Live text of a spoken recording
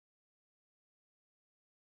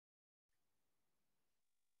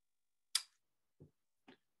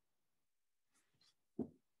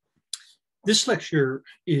This lecture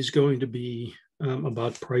is going to be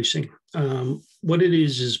about pricing. What it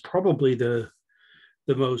is probably the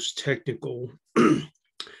most technical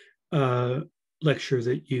uh, lecture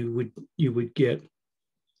that you would get.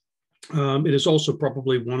 It is also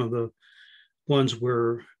probably one of the ones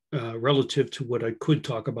where, relative to what I could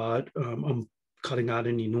talk about, I'm cutting out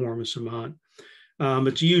an enormous amount.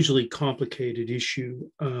 It's a usually complicated issue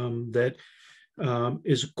that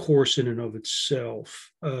is a course in and of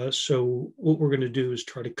itself. So what we're going to do is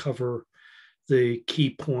try to cover the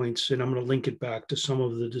key points, and I'm going to link it back to some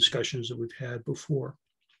of the discussions that we've had before.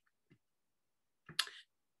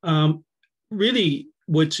 Really,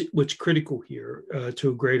 what's critical here, to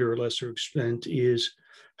a greater or lesser extent, is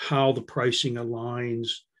how the pricing aligns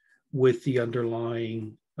with the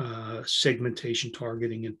underlying segmentation,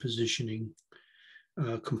 targeting, and positioning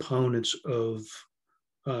components of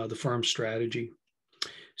the firm strategy.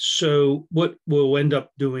 So what we'll end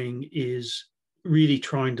up doing is really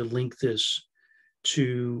trying to link this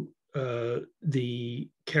to the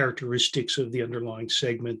characteristics of the underlying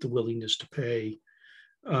segment, the willingness to pay,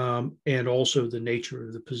 and also the nature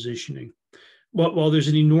of the positioning. While there's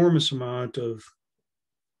an enormous amount of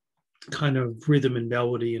kind of rhythm and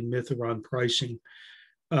melody and myth around pricing,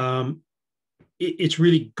 it's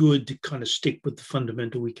really good to kind of stick with the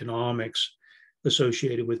fundamental economics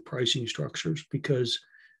associated with pricing structures, because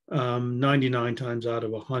 99 times out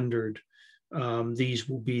of 100, these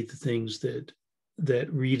will be the things that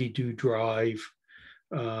really do drive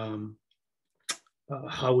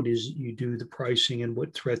how it is you do the pricing and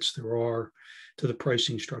what threats there are to the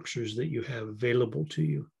pricing structures that you have available to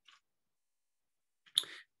you.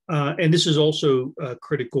 And this is also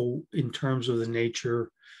critical in terms of the nature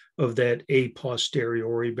of that a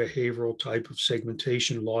posteriori behavioral type of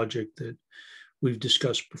segmentation logic that we've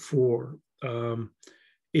discussed before.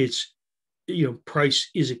 It's, price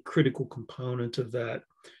is a critical component of that,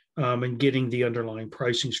 and getting the underlying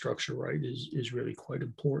pricing structure right is really quite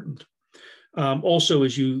important. Also,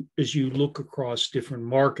 as you look across different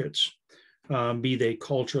markets, be they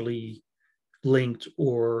culturally linked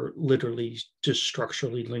or literally just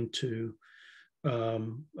structurally linked to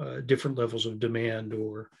different levels of demand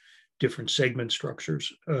or different segment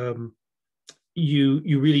structures,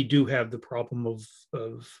 you really do have the problem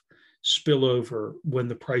of spillover when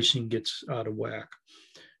the pricing gets out of whack.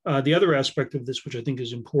 The other aspect of this, which I think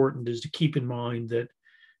is important, is to keep in mind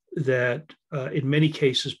that in many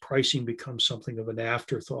cases, pricing becomes something of an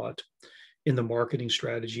afterthought in the marketing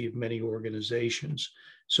strategy of many organizations.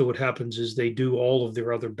 So what happens is they do all of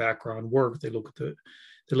their other background work. They look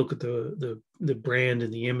at the brand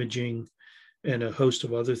and the imaging and a host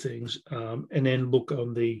of other things, and then look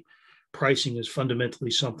on the pricing as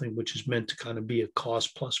fundamentally something which is meant to kind of be a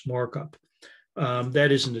cost plus markup.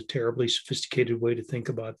 That isn't a terribly sophisticated way to think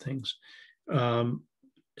about things.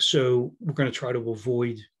 So we're going to try to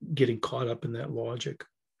avoid getting caught up in that logic.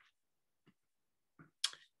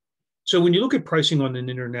 So when you look at pricing on an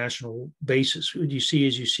international basis, what you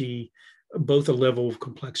see both a level of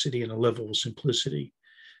complexity and a level of simplicity.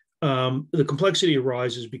 The complexity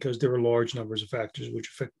arises because there are large numbers of factors which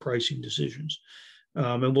affect pricing decisions.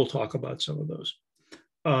 And we'll talk about some of those.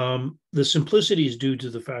 The simplicity is due to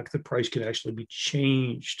the fact that price can actually be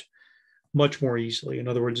changed much more easily. In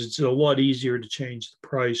other words, it's a lot easier to change the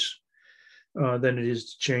price than it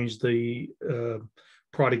is to change the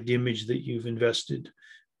product image that you've invested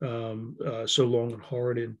so long and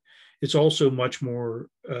hard in. It's also much more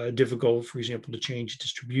difficult, for example, to change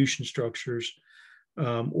distribution structures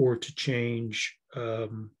or to change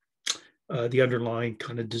the underlying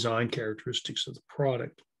kind of design characteristics of the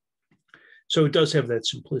product. So it does have that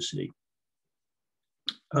simplicity.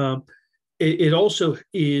 It also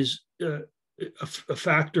is a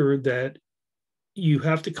factor that you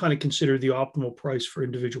have to kind of consider the optimal price for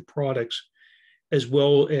individual products as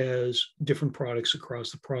well as different products across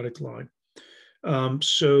the product line.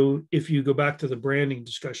 So if you go back to the branding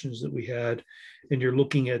discussions that we had, and you're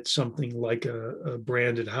looking at something like a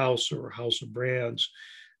branded house or a house of brands,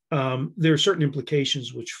 there are certain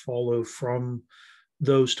implications which follow from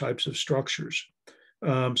those types of structures.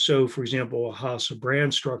 So, for example, a house of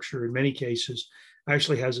brand structure in many cases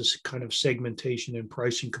actually has a kind of segmentation and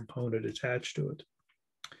pricing component attached to it.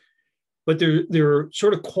 But there are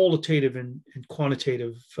sort of qualitative and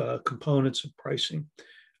quantitative components of pricing.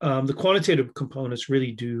 The quantitative components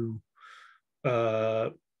really do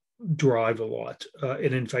drive a lot.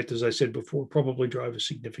 And in fact, as I said before, probably drive a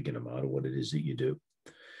significant amount of what it is that you do.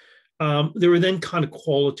 There are then kind of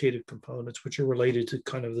qualitative components, which are related to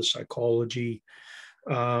kind of the psychology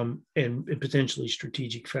and potentially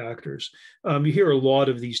strategic factors. You hear a lot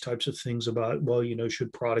of these types of things about, well,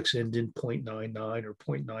 should products end in 0.99 or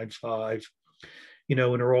 0.95, and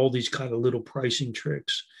there are all these kind of little pricing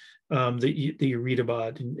tricks that you read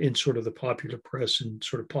about in sort of the popular press and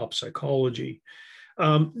sort of pop psychology.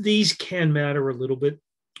 These can matter a little bit,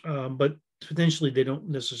 but potentially they don't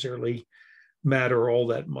necessarily matter all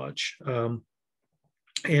that much,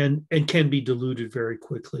 and can be diluted very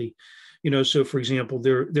quickly. So for example,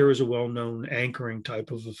 there is a well-known anchoring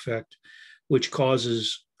type of effect, which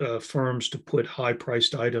causes firms to put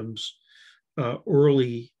high-priced items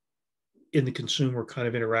early in the consumer kind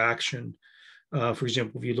of interaction. For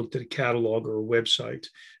example, if you looked at a catalog or a website,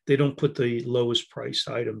 they don't put the lowest priced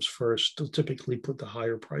items first. They'll typically put the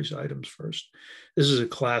higher priced items first. This is a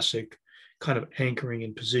classic kind of anchoring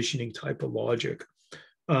and positioning type of logic.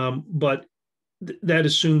 But that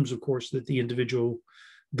assumes, of course, that the individual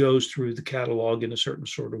goes through the catalog in a certain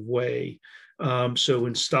sort of way. So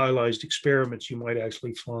in stylized experiments, you might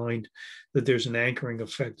actually find that there's an anchoring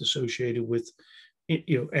effect associated with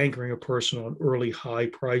anchoring a person on early high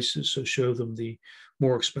prices. So show them the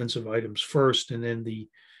more expensive items first and then the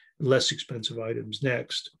less expensive items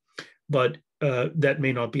next. But that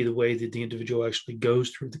may not be the way that the individual actually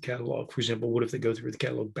goes through the catalog. For example, what if they go through the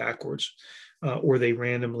catalog backwards, or they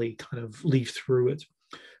randomly kind of leaf through it?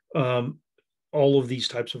 All of these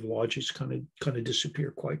types of logics kind of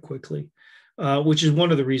disappear quite quickly, which is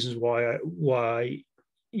one of the reasons why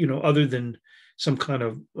other than some kind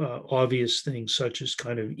of obvious things such as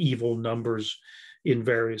kind of evil numbers in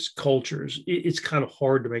various cultures, it's kind of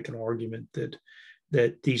hard to make an argument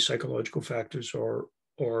that these psychological factors are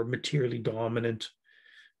materially dominant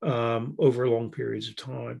over long periods of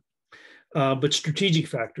time. But strategic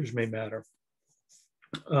factors may matter.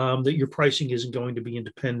 That your pricing isn't going to be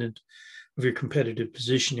independent of your competitive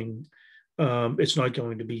positioning. It's not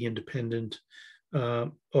going to be independent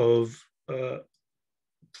of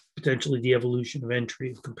potentially the evolution of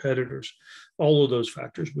entry of competitors. All of those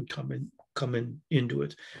factors would come into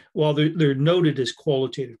it. While they're noted as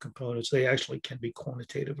qualitative components, they actually can be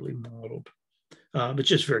quantitatively modeled. It's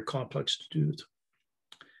just very complex to do it.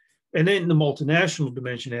 And then the multinational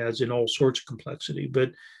dimension adds in all sorts of complexity,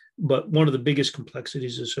 but one of the biggest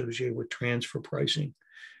complexities associated with transfer pricing,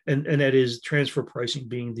 and that is transfer pricing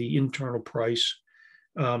being the internal price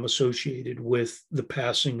associated with the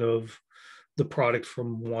passing of the product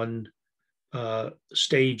from one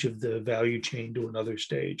stage of the value chain to another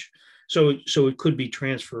stage. So it could be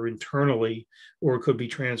transfer internally, or it could be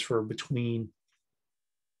transfer between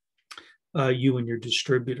you and your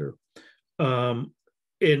distributor. And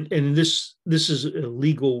this is a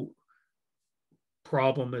legal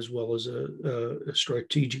problem as well as a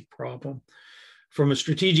strategic problem. From a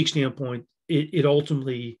strategic standpoint, it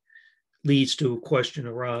ultimately leads to a question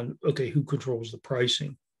around, okay, who controls the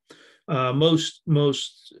pricing? Most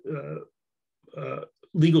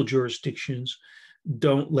legal jurisdictions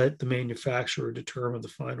don't let the manufacturer determine the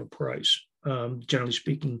final price. Generally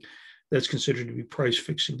speaking, that's considered to be price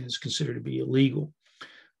fixing, and it's considered to be illegal.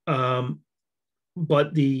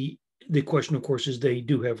 But the question, of course, is they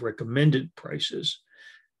do have recommended prices.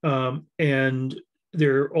 And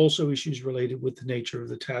there are also issues related with the nature of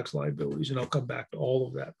the tax liabilities, and I'll come back to all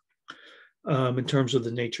of that in terms of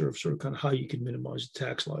the nature of sort of kind of how you can minimize the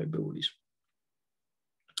tax liabilities.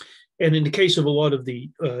 And in the case of a lot of the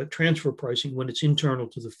transfer pricing, when it's internal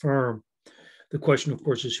to the firm, the question, of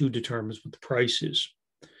course, is who determines what the price is.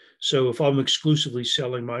 So if I'm exclusively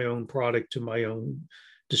selling my own product to my own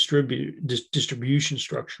distribution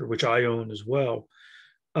structure, which I own as well,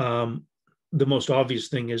 the most obvious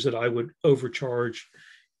thing is that I would overcharge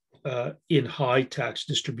in high tax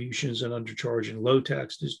distributions and undercharge in low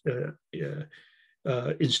tax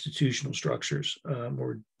institutional structures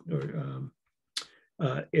or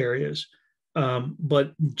areas.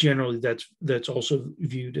 But generally, that's also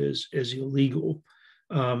viewed as illegal.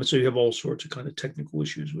 And so you have all sorts of kind of technical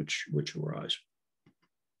issues which arise.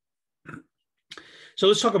 So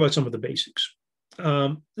let's talk about some of the basics.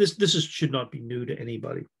 This should not be new to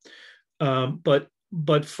anybody.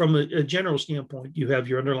 But from a general standpoint, you have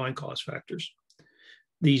your underlying cost factors,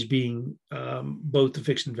 these being both the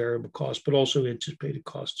fixed and variable costs, but also anticipated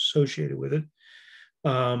costs associated with it.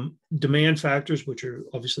 Demand factors, which are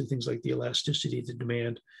obviously things like the elasticity of the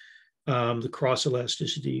demand, the cross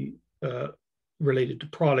elasticity related to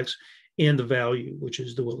products, and the value, which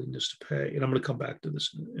is the willingness to pay. And I'm going to come back to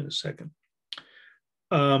this in a second.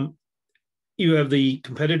 You have the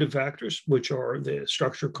competitive factors, which are the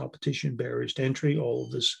structure, competition, barriers to entry, all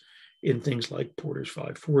of this in things like Porter's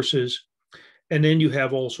 5 forces. And then you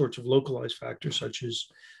have all sorts of localized factors, such as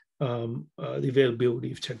the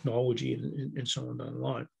availability of technology, and so on down the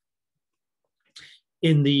line.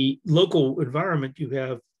 In the local environment, you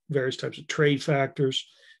have various types of trade factors,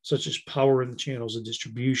 such as power in the channels of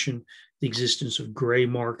distribution, the existence of gray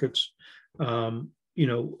markets,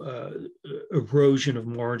 erosion of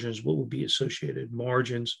margins, what will be associated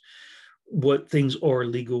margins, what things are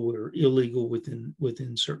legal or illegal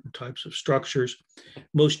within certain types of structures.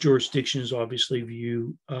 Most jurisdictions obviously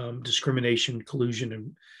view discrimination,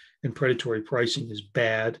 collusion, and predatory pricing as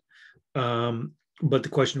bad. But the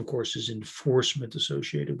question, of course, is enforcement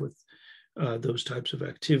associated with those types of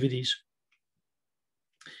activities.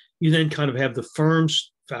 You then kind of have the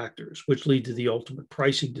firm's factors, which lead to the ultimate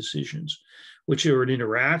pricing decisions, which are an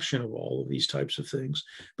interaction of all of these types of things,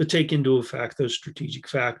 but take into effect those strategic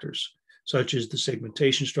factors, such as the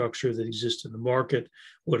segmentation structure that exists in the market,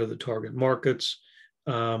 what are the target markets,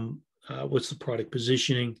 what's the product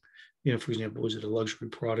positioning, for example, is it a luxury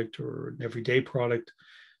product or an everyday product,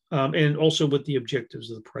 and also what the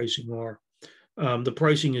objectives of the pricing are. The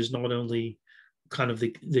pricing is not only kind of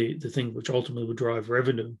the thing which ultimately would drive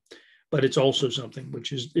revenue, but it's also something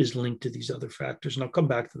which is linked to these other factors. And I'll come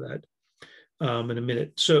back to that in a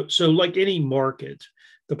minute. So like any market,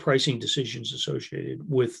 the pricing decisions associated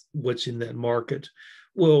with what's in that market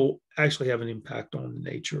will actually have an impact on the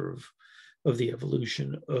nature of the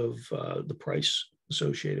evolution of the price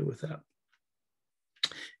associated with that.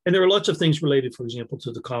 And there are lots of things related, for example,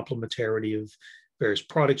 to the complementarity of various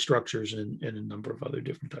product structures and a number of other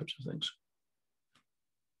different types of things.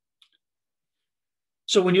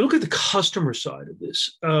 So when you look at the customer side of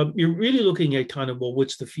this, you're really looking at kind of, well,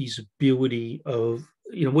 what's the feasibility of,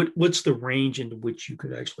 what's the range into which you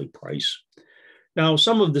could actually price? Now,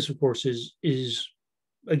 some of this, of course, is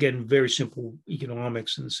again, very simple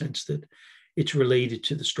economics in the sense that it's related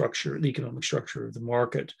to the structure, the economic structure of the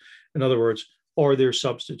market. In other words, are there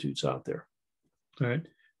substitutes out there? All right.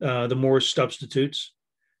 The more substitutes,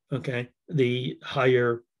 okay, the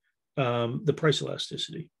higher the price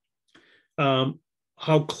elasticity.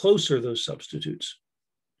 How close are those substitutes?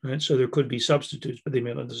 Right. So there could be substitutes, but they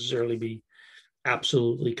may not necessarily be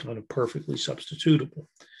absolutely kind of perfectly substitutable.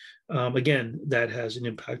 Again, that has an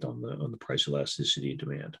impact on the price elasticity of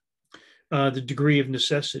demand. The degree of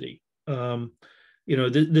necessity.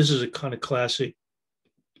 This is a kind of classic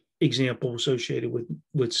example associated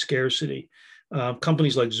with scarcity.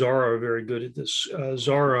 Companies like Zara are very good at this.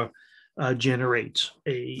 Zara generates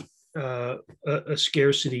a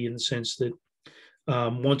scarcity in the sense that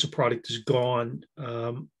once a product is gone,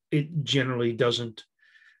 it generally doesn't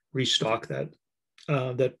restock that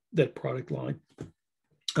product line.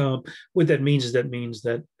 What that means is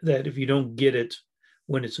that if you don't get it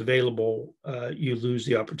when it's available, you lose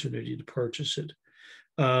the opportunity to purchase it.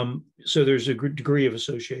 So there's a degree of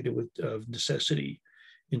associated with necessity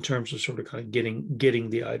in terms of sort of kind of getting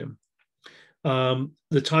the item.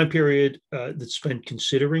 The time period that's spent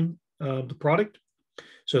considering the product.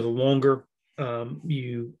 So the longer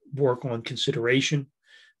you work on consideration,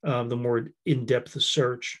 the more in-depth the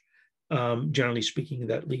search. Generally speaking,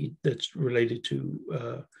 that's related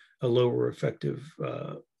to a lower effective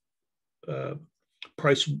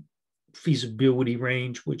price feasibility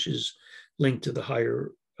range, which is linked to the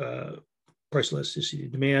higher price elasticity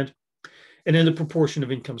of demand. And then the proportion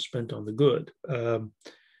of income spent on the good.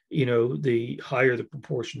 The higher the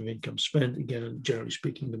proportion of income spent, again, generally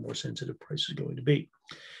speaking, the more sensitive price is going to be.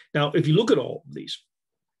 Now, if you look at all of these,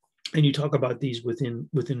 and you talk about these within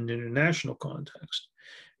an international context,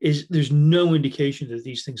 there's no indication that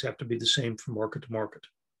these things have to be the same from market to market.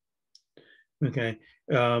 Okay,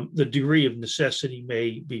 the degree of necessity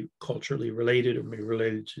may be culturally related or may be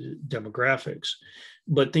related to demographics,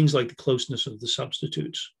 but things like the closeness of the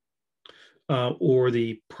substitutes or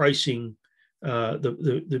the pricing,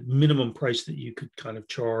 the minimum price that you could kind of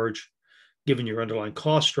charge, given your underlying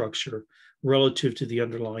cost structure relative to the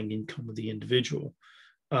underlying income of the individual.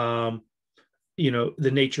 The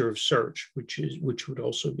nature of search, which would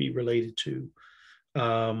also be related to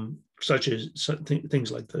such as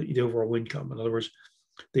things like the overall income. In other words,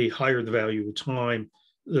 the higher the value of time,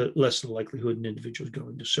 the less the likelihood an individual is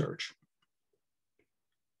going to search.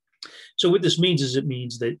 So what this means is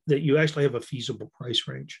that you actually have a feasible price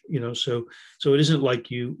range. So it isn't like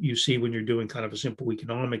you see when you're doing kind of a simple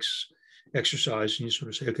economics exercise and you sort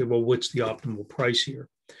of say, okay, well, what's the optimal price here?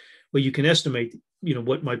 Well, you can estimate,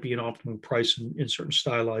 what might be an optimal price in certain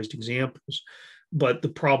stylized examples. But the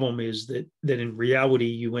problem is that in reality,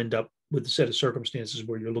 you end up with a set of circumstances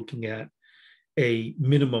where you're looking at a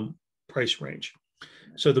minimum price range.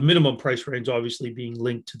 So the minimum price range obviously being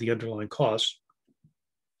linked to the underlying costs.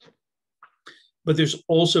 But there's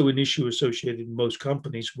also an issue associated in most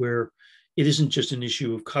companies where it isn't just an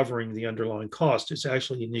issue of covering the underlying cost. It's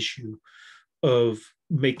actually an issue of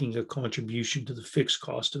making a contribution to the fixed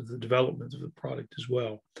cost of the development of the product as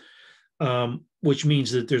well, which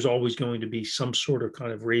means that there's always going to be some sort of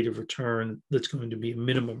kind of rate of return that's going to be a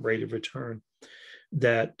minimum rate of return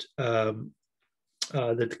that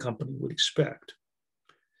that the company would expect.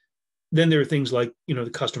 Then there are things like, the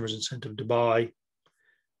customer's incentive to buy,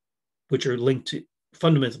 which are linked to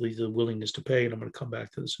fundamentally to the willingness to pay, and I'm going to come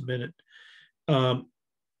back to this in a minute.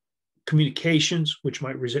 Communications, which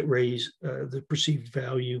might raise the perceived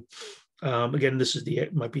value. Again, this is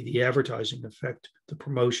might be the advertising effect, the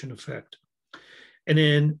promotion effect, and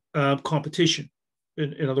then competition.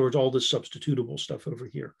 In other words, all this substitutable stuff over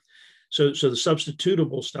here. So the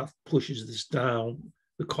substitutable stuff pushes this down.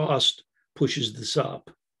 The cost pushes this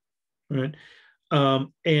up, right?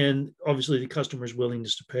 And obviously, the customer's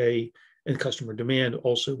willingness to pay and customer demand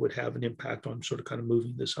also would have an impact on sort of kind of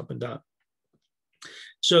moving this up and down.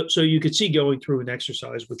 So you could see going through an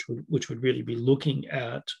exercise which would really be looking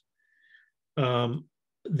at all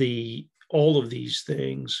of these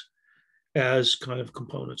things as kind of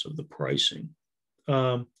components of the pricing.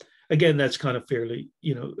 Again, that's kind of fairly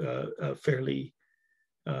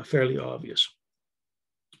obvious.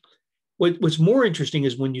 What's more interesting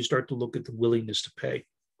is when you start to look at the willingness to pay.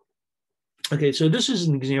 Okay, so this is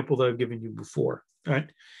an example that I've given you before, right?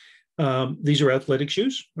 These are athletic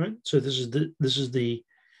shoes, right? So this is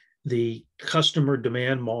the customer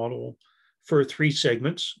demand model for 3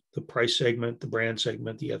 segments: the price segment, the brand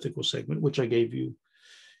segment, the ethical segment, which I gave you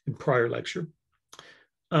in prior lecture.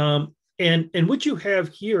 And what you have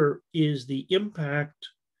here is the impact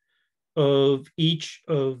of each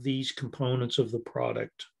of these components of the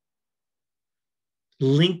product,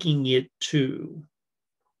 linking it to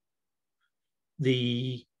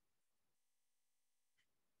the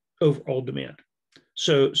overall demand.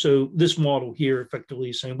 So this model here effectively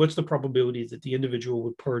is saying, what's the probability that the individual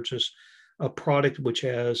would purchase a product which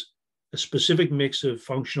has a specific mix of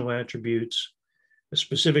functional attributes, a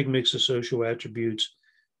specific mix of social attributes,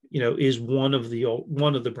 is one of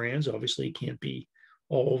the brands. Obviously, it can't be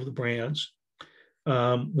all of the brands,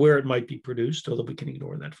 where it might be produced, although we can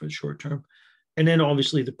ignore that for the short term. And then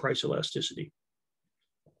obviously the price elasticity.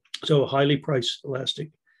 So a highly price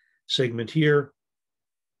elastic segment here,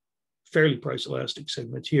 fairly price elastic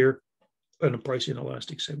segment here, and a price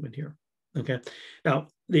inelastic segment here. Okay. Now,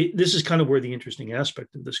 this is kind of where the interesting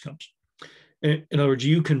aspect of this comes. In other words,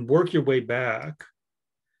 you can work your way back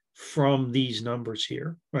from these numbers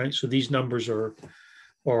here, right? So these numbers are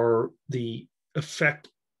the effect,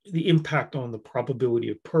 the impact on the probability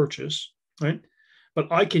of purchase, right?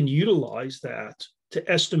 But I can utilize that to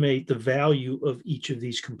estimate the value of each of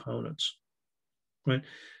these components, right?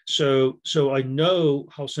 So I know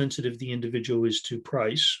how sensitive the individual is to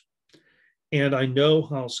price, and I know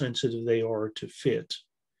how sensitive they are to fit.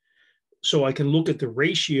 So I can look at the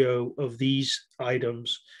ratio of these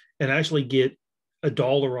items and actually get a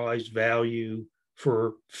dollarized value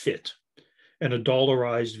for fit, and a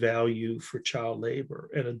dollarized value for child labor,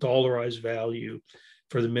 and a dollarized value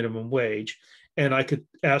for the minimum wage. And I could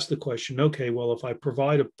ask the question, okay, well, if I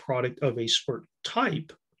provide a product of a certain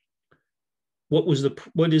type, what is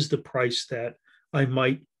the price that I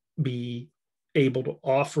might be able to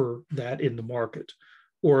offer that in the market,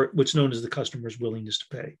 or what's known as the customer's willingness to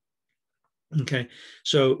pay? Okay,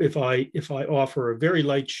 so if I offer a very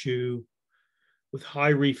light shoe with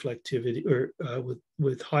high reflectivity, or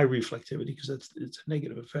with high reflectivity, because it's a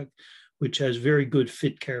negative effect, which has very good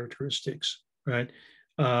fit characteristics, right?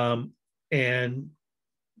 And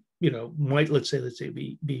might let's say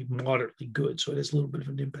be moderately good, so it has a little bit of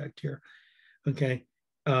an impact here. Okay,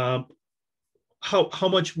 how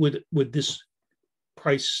much would this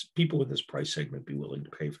people in this price segment be willing to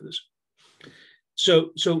pay for this?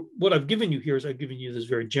 So what I've given you here is I've given you this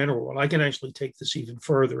very general one. I can actually take this even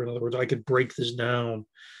further. In other words, I could break this down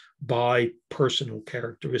by personal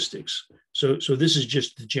characteristics. So this is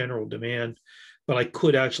just the general demand, but I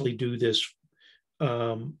could actually do this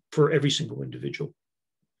for every single individual.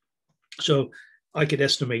 So I could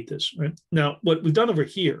estimate this, right? Now, what we've done over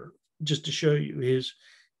here, just to show you,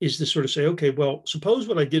 is to sort of say, okay, well, suppose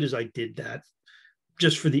what I did is I did that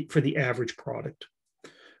just for the average product.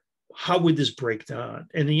 How would this break down?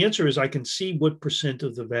 And the answer is I can see what percent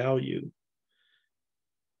of the value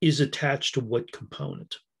is attached to what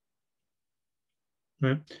component,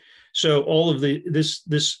 right? So all of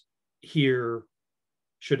this here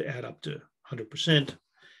should add up to 100%.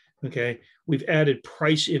 Okay, we've added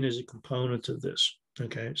price in as a component of this.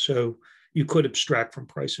 Okay, so you could abstract from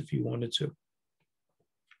price if you wanted to.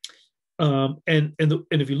 And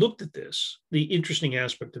if you looked at this, the interesting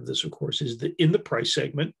aspect of this, of course, is that in the price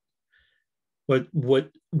segment,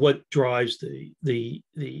 what drives the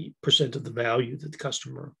percent of the value that the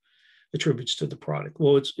customer attributes to the product?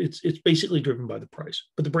 Well, it's basically driven by the price,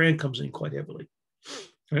 but the brand comes in quite heavily.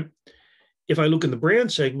 Right? If I look in the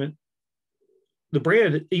brand segment, the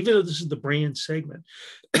brand, even though this is the brand segment,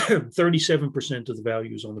 37% of the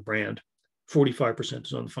value is on the brand, 45%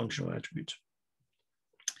 is on the functional attributes.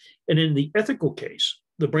 And in the ethical case,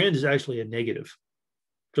 the brand is actually a negative.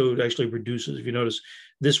 So it actually reduces. If you notice,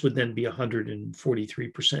 this would then be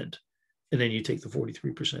 143%. And then you take the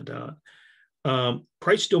 43% out.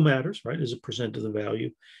 Price still matters, right, as a percent of the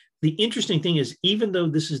value. The interesting thing is, even though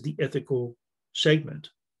this is the ethical segment,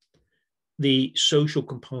 the social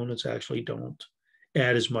components actually don't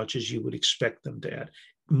add as much as you would expect them to add,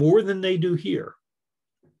 more than they do here.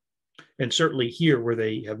 And certainly here where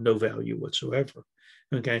they have no value whatsoever.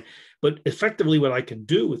 Okay. But effectively, what I can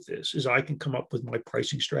do with this is I can come up with my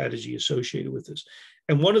pricing strategy associated with this.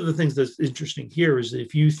 And one of the things that's interesting here is that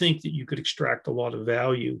if you think that you could extract a lot of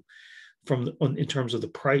value in terms of the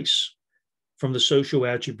price, from the social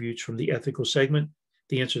attributes, from the ethical segment,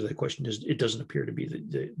 the answer to that question is it doesn't appear to be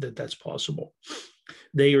that that's possible.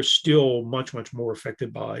 They are still much, much more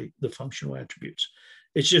affected by the functional attributes.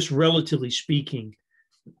 It's just, relatively speaking,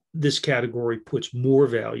 this category puts more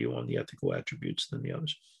value on the ethical attributes than the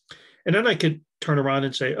others. And then I could turn around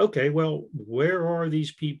and say, okay, well, where are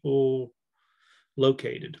these people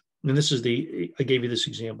located? And this is I gave you this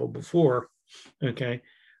example before, okay?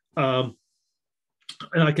 And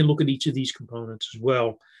I can look at each of these components as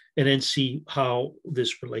well, and then see how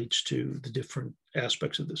this relates to the different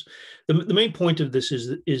aspects of this. The main point of this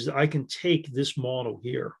is I can take this model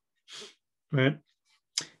here, right,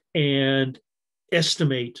 and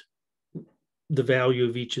estimate the value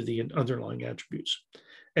of each of the underlying attributes.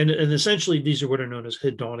 And essentially, these are what are known as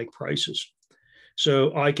hedonic prices.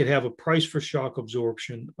 So I could have a price for shock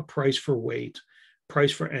absorption, a price for weight,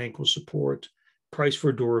 price for ankle support, price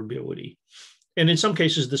for durability. And in some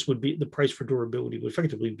cases, this would be the price for durability would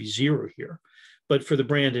effectively be zero here. But for the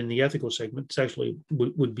brand in the ethical segment, it's actually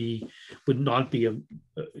would not be an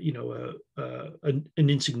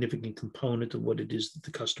insignificant component of what it is that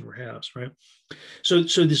the customer has, right? So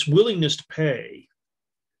this willingness to pay,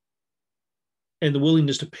 and the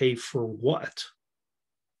willingness to pay for what,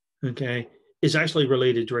 okay, is actually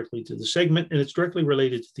related directly to the segment, and it's directly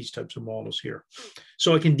related to these types of models here.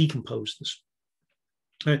 So I can decompose this.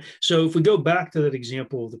 Right. So if we go back to that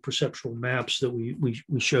example of the perceptual maps that we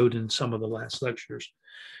showed in some of the last lectures,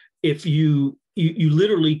 if you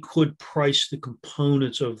literally could price the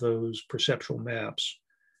components of those perceptual maps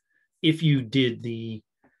if you did the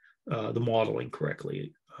modeling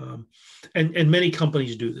correctly. And many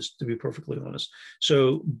companies do this, to be perfectly honest.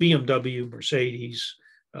 So BMW, Mercedes,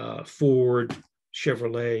 Ford,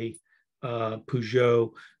 Chevrolet,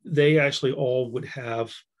 Peugeot, they actually all would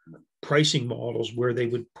have pricing models where they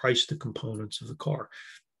would price the components of the car.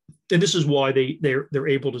 And this is why they're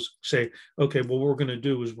able to say, okay, well, what we're going to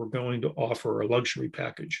do is we're going to offer a luxury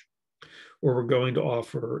package, or we're going to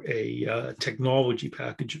offer a technology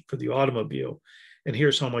package for the automobile. And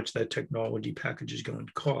here's how much that technology package is going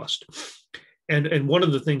to cost. And one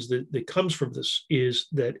of the things that comes from this is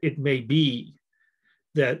that it may be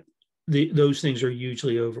that those things are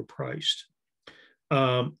usually overpriced.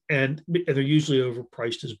 And they're usually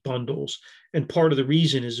overpriced as bundles. And part of the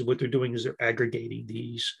reason is what they're doing is they're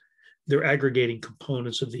aggregating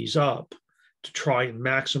components of these up to try and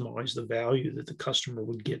maximize the value that the customer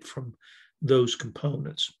would get from those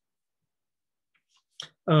components.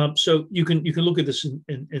 So you can look at this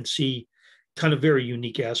and see kind of very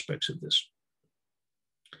unique aspects of this.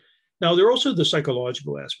 Now, there are also the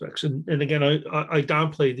psychological aspects. And again, I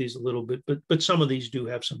downplay these a little bit, but some of these do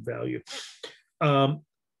have some value.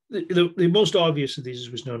 The most obvious of these is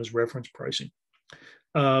what's known as reference pricing.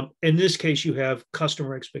 In this case, you have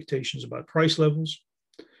customer expectations about price levels,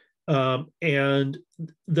 and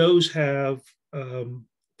those have an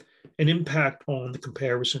impact on the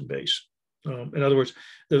comparison base. In other words,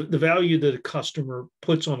 the value that a customer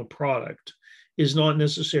puts on a product is not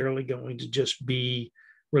necessarily going to just be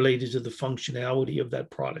related to the functionality of that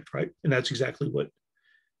product, right? And that's exactly what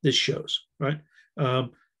this shows, right?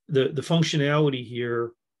 The functionality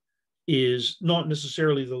here is not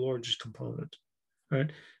necessarily the largest component, right?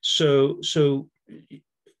 So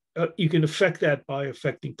you can affect that by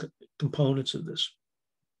affecting components of this.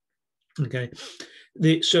 Okay,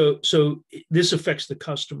 so this affects the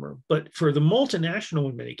customer, but for the multinational,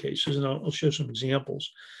 in many cases, and I'll show some examples.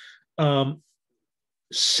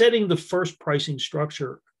 Setting the first pricing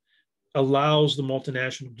structure allows the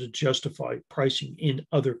multinational to justify pricing in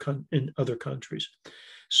other countries.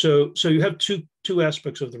 So you have two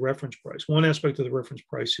aspects of the reference price. One aspect of the reference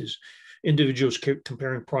price is individuals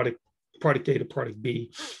comparing product A to product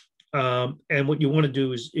B, and what you want to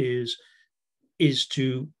do is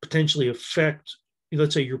to potentially affect,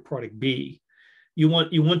 let's say, your product B. You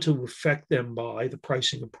want to affect them by the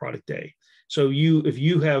pricing of product A. So if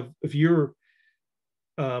you're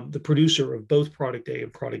the producer of both product A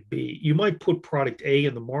and product B, you might put product A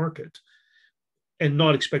in the market and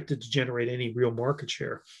not expect it to generate any real market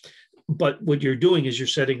share. But what you're doing is you're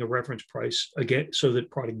setting a reference price again so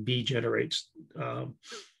that product B generates the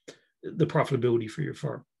profitability for your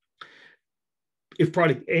firm. If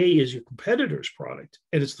product A is your competitor's product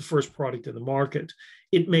and it's the first product in the market,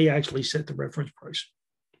 it may actually set the reference price.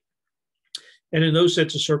 And in those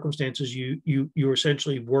sets of circumstances, you're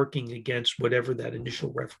essentially working against whatever that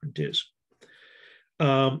initial referent is.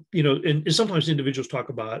 And sometimes individuals talk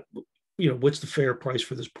about, what's the fair price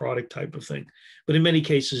for this product type of thing. But in many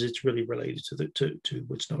cases, it's really related to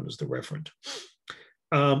what's known as the referent.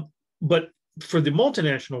 But for the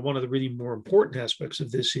multinational, one of the really more important aspects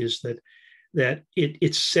of this is that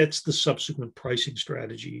it sets the subsequent pricing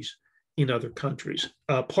strategies in other countries.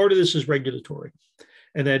 Part of this is regulatory.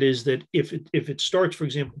 And that is that if it starts, for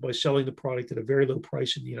example, by selling the product at a very low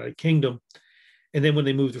price in the United Kingdom, and then when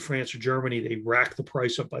they move to France or Germany, they rack the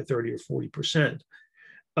price up by 30 or 40%,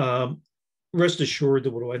 rest assured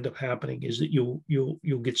that what will end up happening is that you'll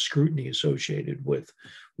get scrutiny associated with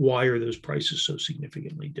why are those prices so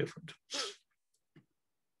significantly different.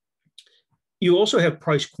 You also have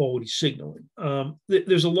price quality signaling.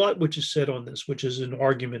 There's a lot which is said on this, which is an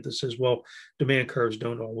argument that says, well, demand curves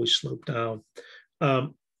don't always slope down.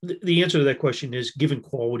 The answer to that question is, given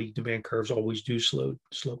quality, demand curves always do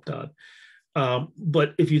slope down.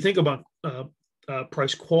 But if you think about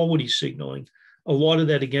price quality signaling, a lot of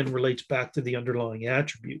that, again, relates back to the underlying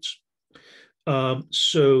attributes.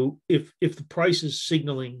 So if the price is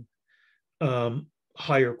signaling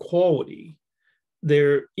higher quality,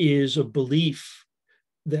 there is a belief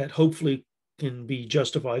that hopefully can be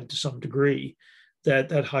justified to some degree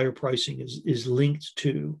that higher pricing is linked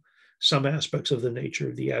to some aspects of the nature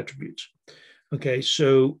of the attributes. Okay,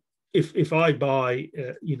 so if I buy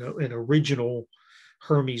an original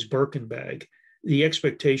Hermes Birkin bag, the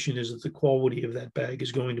expectation is that the quality of that bag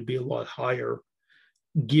is going to be a lot higher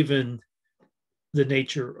given the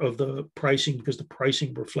nature of the pricing, because the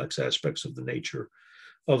pricing reflects aspects of the nature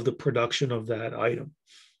of the production of that item,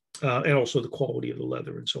 and also the quality of the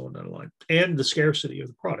leather and so on down the line, and the scarcity of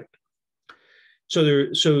the product. So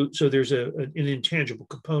there's an intangible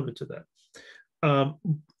component to that.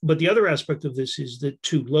 But the other aspect of this is that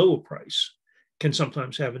too low a price can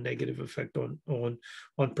sometimes have a negative effect on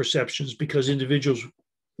perceptions, because individuals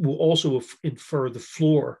will also infer the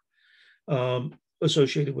floor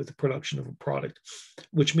associated with the production of a product,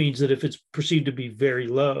 which means that if it's perceived to be very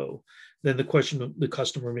low, then the question the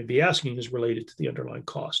customer may be asking is related to the underlying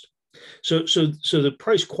cost. So the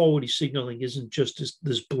price quality signaling isn't just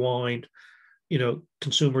this blind,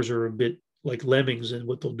 consumers are a bit like lemmings, and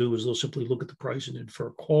what they'll do is they'll simply look at the price and infer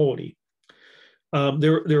quality.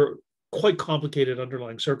 There are quite complicated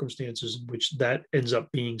underlying circumstances in which that ends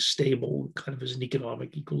up being stable, kind of as an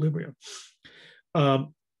economic equilibrium.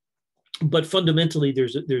 But fundamentally,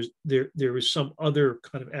 there is some other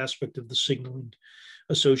kind of aspect of the signaling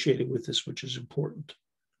associated with this, which is important.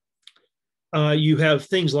 You have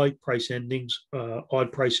things like price endings,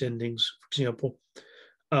 odd price endings, for example.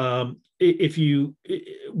 One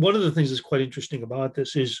of the things that's quite interesting about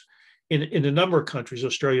this is in a number of countries,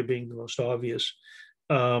 Australia being the most obvious,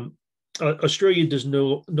 Australia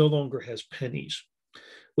no longer has pennies,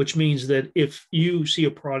 which means that if you see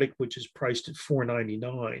a product which is priced at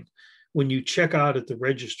 $4.99, when you check out at the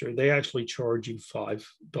register, they actually charge you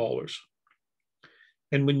 $5.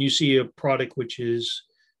 And when you see a product which is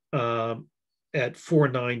at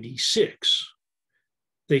 $4.96,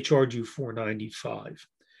 they charge you $4.95.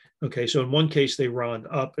 Okay, so in one case they round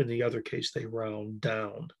up, in the other case they round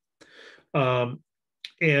down.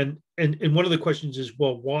 And one of the questions is,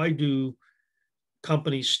 well, why do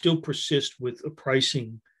companies still persist with a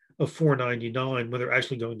pricing of $4.99 when they're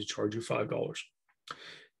actually going to charge you $5?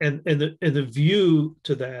 And the view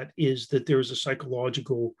to that is that there is a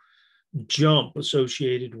psychological jump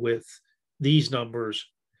associated with these numbers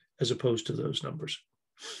as opposed to those numbers.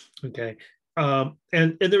 Okay, and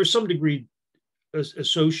there is some degree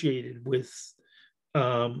associated with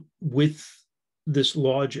this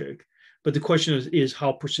logic, but the question is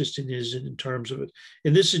how persistent is it in terms of it.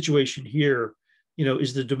 In this situation here,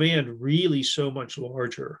 is the demand really so much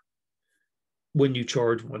larger when you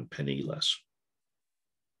charge 1 penny less.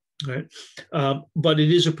 Right, but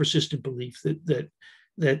it is a persistent belief that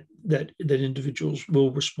individuals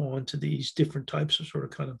will respond to these different types of sort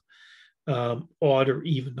of kind of odd or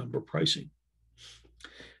even number pricing.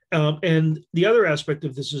 And the other aspect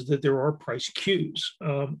of this is that there are price cues.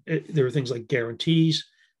 There are things like guarantees,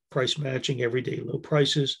 price matching, everyday low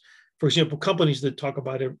prices. For example, companies that talk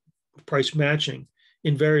about price matching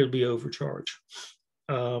invariably overcharge.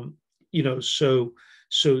 So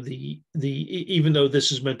the even though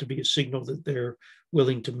this is meant to be a signal that they're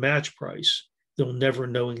willing to match price, they'll never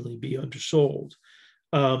knowingly be undersold.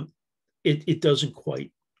 It doesn't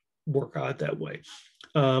quite work out that way.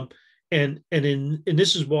 And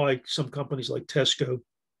this is why some companies like Tesco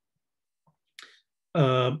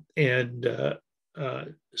and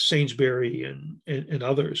Sainsbury and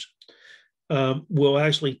others will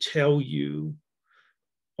actually tell you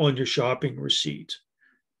on your shopping receipt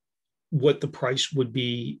what the price would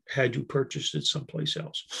be had you purchased it someplace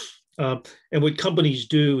else. And what companies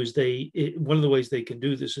do is one of the ways they can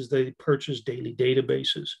do this is they purchase daily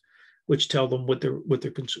databases, which tell them what their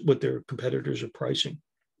competitors are pricing.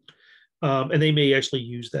 And they may actually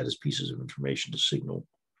use that as pieces of information to signal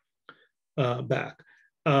back.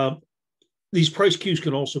 These price cues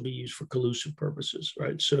can also be used for collusive purposes,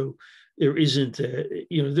 right? So there isn't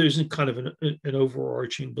kind of an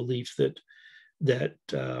overarching belief that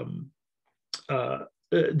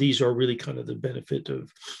these are really kind of the benefit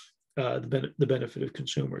of the benefit of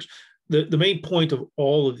consumers. The main point of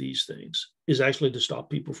all of these things is actually to stop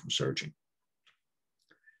people from searching.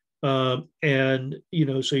 And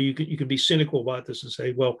so you can be cynical about this and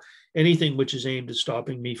say, well, anything which is aimed at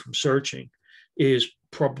stopping me from searching is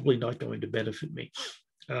probably not going to benefit me.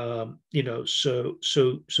 So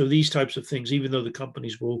these types of things, even though the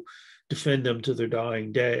companies will defend them to their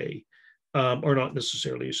dying day, are not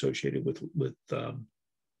necessarily associated with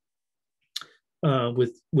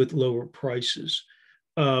lower prices.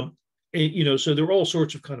 So there are all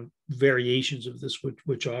sorts of kind of variations of this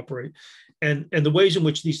which operate, and the ways in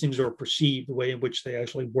which these things are perceived, the way in which they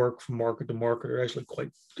actually work from market to market, are actually quite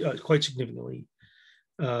significantly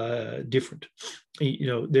different.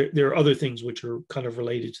 There are other things which are kind of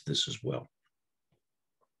related to this as well.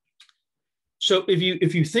 So if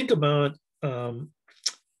you think about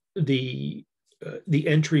the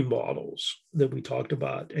entry models that we talked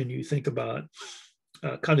about, and you think about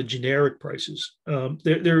kind of generic prices,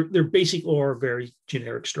 they're basically are very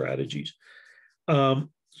generic strategies.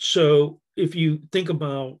 So if you think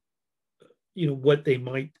about what they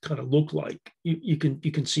might kind of look like, you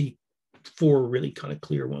can see 4 really kind of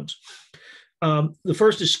clear ones. The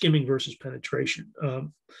first is skimming versus penetration.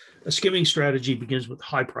 A skimming strategy begins with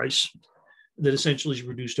high price that essentially is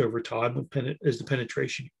reduced over time as the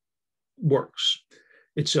penetration works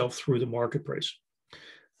itself through the market price.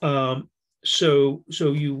 So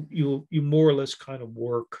you more or less kind of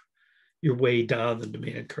work your way down the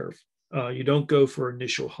demand curve. You don't go for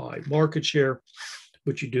initial high market share.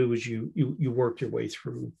 What you do is you work your way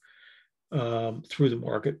through the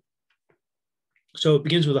market. So it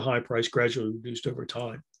begins with a high price, gradually reduced over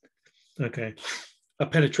time. Okay. A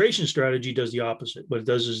penetration strategy does the opposite. What it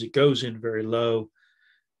does is it goes in very low,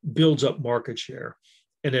 builds up market share,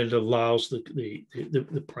 and then it allows the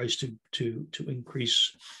price to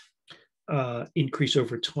increase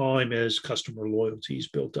over time as customer loyalty is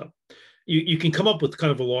built up. You can come up with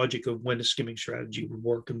kind of a logic of when a skimming strategy would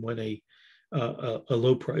work and when a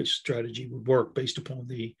low price strategy would work based upon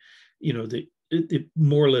the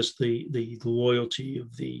more or less the loyalty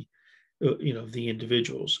of the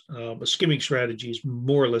individuals. A skimming strategy is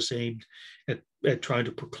more or less aimed at trying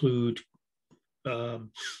to preclude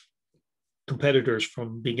competitors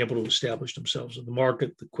from being able to establish themselves in the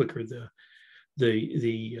market. The quicker the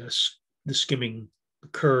skimming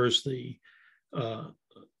occurs, the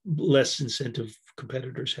less incentive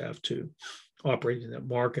competitors have to operate in that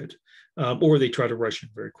market, or they try to rush in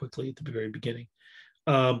very quickly at the very beginning.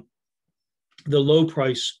 The low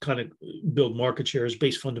price kind of build market share is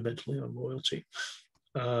based fundamentally on loyalty.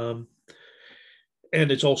 And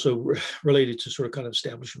it's also related to sort of kind of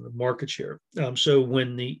establishing the market share. So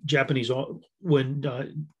when German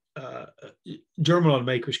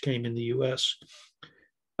automakers came in the US,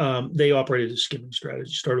 they operated a skimming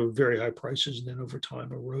strategy, started with very high prices, and then over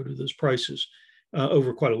time eroded those prices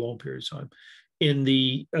over quite a long period of time. In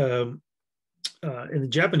the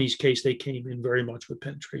Japanese case, they came in very much with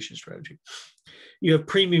penetration strategy. You have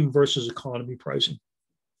premium versus economy pricing.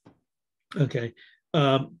 Okay.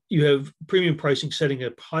 You have premium pricing setting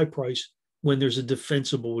a high price when there's a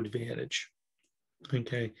defensible advantage.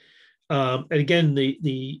 Okay. And again,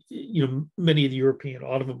 many of the European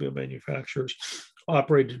automobile manufacturers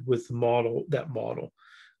operated with that model.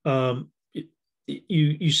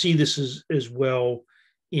 You see this as well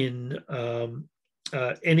in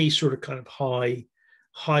any sort of kind of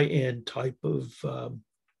high end type of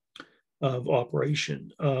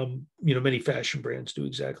operation. Many fashion brands do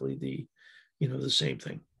exactly the same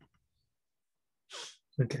thing.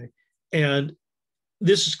 Okay, and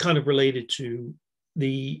this is kind of related to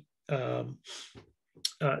the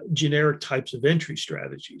generic types of entry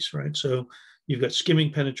strategies, right? So you've got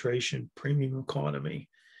skimming penetration, premium economy,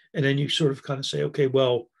 and then you sort of kind of say, okay,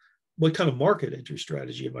 well, what kind of market entry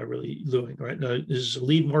strategy am I really doing, right? Now, is this a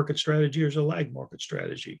lead market strategy or is it a lag market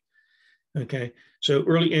strategy? Okay, so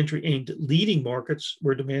early entry aimed at leading markets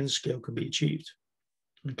where demand and scale can be achieved.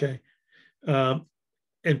 Okay,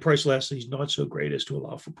 and price elasticity is not so great as to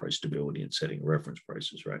allow for price stability in setting reference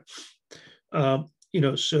prices, right?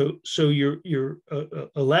 So you're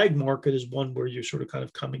a lag market is one where you're sort of kind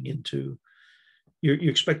of coming into, you're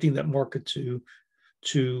expecting that market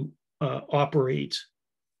to operate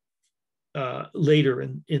later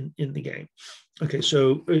in the game. Okay,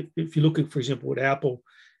 so if you look at, for example, what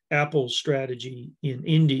Apple's strategy in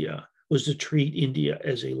India was to treat India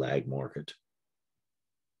as a lag market,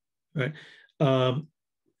 right?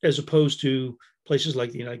 As opposed to places like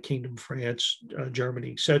the United Kingdom, France,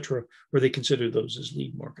 Germany, etc., where they consider those as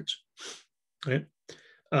lead markets, right?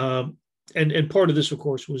 And part of this, of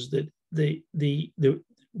course, was that the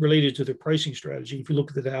related to their pricing strategy. If you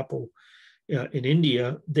look at Apple in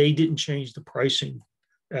India, they didn't change the pricing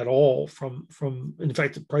at all. In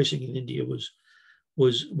fact, the pricing in India was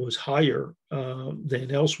higher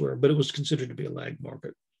than elsewhere, but it was considered to be a lag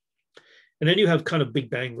market. And then you have kind of big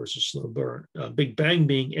bang versus slow burn. Big bang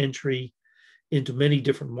being entry into many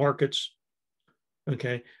different markets.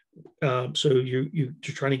 Okay, so you're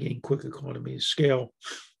trying to gain quick economy of scale,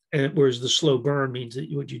 and whereas the slow burn means that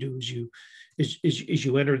what you do is you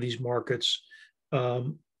enter these markets,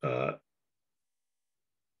 sort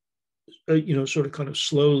of kind of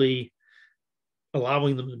slowly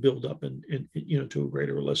allowing them to build up and to a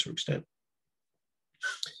greater or lesser extent.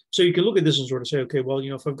 So you can look at this and sort of say, okay, well,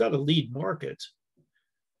 if I've got a lead market,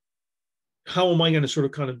 how am I going to sort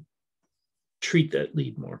of kind of treat that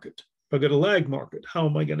lead market? If I've got a lag market, how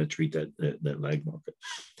am I going to treat that lag market?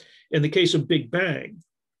 In the case of Big Bang,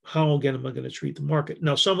 how again am I going to treat the market?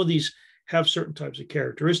 Now, some of these have certain types of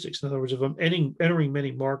characteristics. In other words, if I'm entering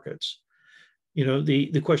many markets,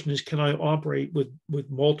 the question is, can I operate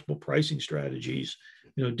with multiple pricing strategies,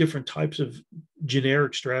 different types of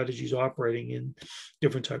generic strategies operating in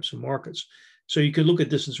different types of markets? So you can look at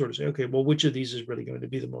this and sort of say, okay, well, which of these is really going to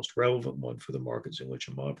be the most relevant one for the markets in which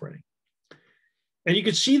I'm operating? And you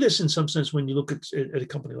could see this in some sense when you look at a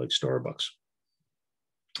company like Starbucks.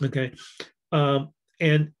 Okay. And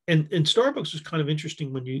Starbucks is kind of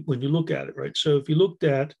interesting when you look at it, right? So if you looked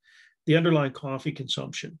at the underlying coffee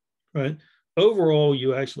consumption, right? Overall,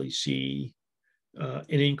 you actually see an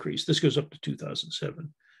increase. This goes up to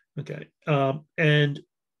 2007. Okay. And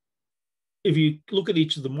if you look at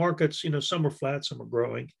each of the markets, some are flat, some are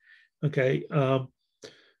growing. Okay.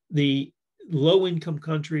 The low income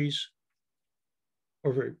countries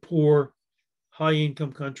are very poor. High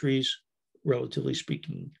income countries, relatively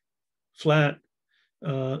speaking, flat.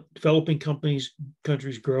 Developing countries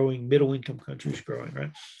growing, middle income countries growing,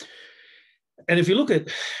 right? And if you look at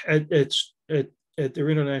their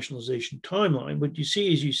internationalization timeline, what you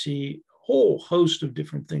see is a whole host of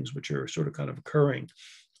different things which are sort of kind of occurring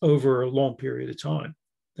over a long period of time.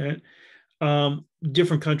 Right?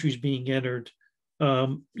 Different countries being entered,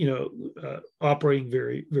 operating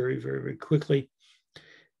very, very, very, very quickly.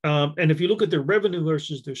 And if you look at their revenue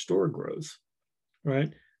versus their store growth,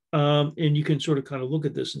 right? And you can sort of kind of look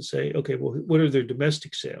at this and say, okay, well, what are their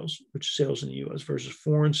domestic sales, which sales in the U.S. versus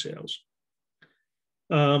foreign sales?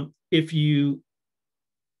 If you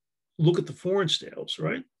look at the foreign sales,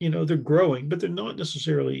 right, they're growing, but they're not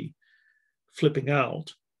necessarily flipping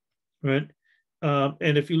out, right?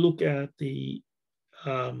 And if you look at the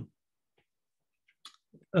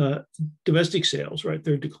domestic sales, right,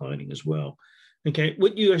 they're declining as well. Okay,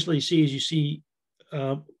 what you actually see is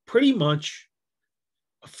pretty much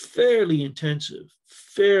a fairly intensive,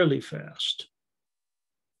 fairly fast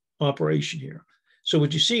operation here. So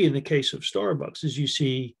what you see in the case of Starbucks is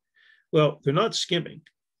well, they're not skimming.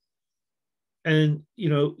 And,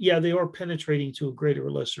 they are penetrating to a greater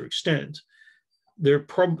or lesser extent. They're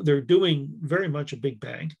doing very much a big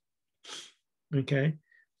bang. Okay.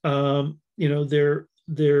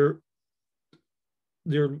 They're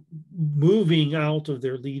moving out of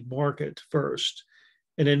their lead market first,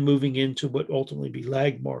 and then moving into what ultimately be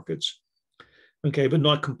lag markets okay, but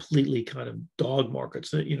not completely kind of dog markets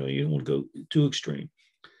that, you know, you don't want to go too extreme.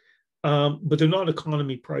 But they're not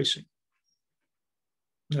economy pricing,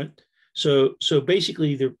 right? So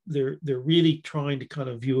basically they're really trying to kind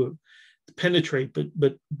of view it, penetrate,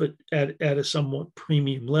 but at a somewhat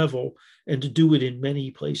premium level, and to do it in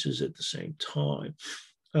many places at the same time.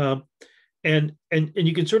 Um, and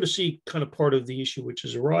you can sort of see kind of part of the issue which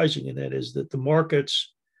is arising, and that is that the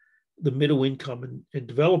markets, the middle income and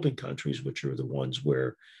developing countries, which are the ones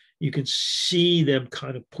where you can see them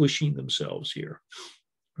kind of pushing themselves here,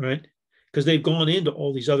 right? Because they've gone into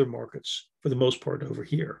all these other markets for the most part over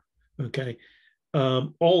here. Okay,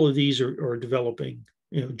 all of these are developing.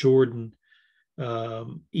 You know, Jordan,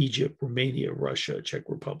 Egypt, Romania, Russia, Czech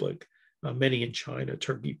Republic, many in China,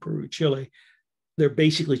 Turkey, Peru, Chile. They're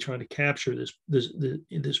basically trying to capture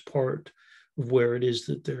this part of where it is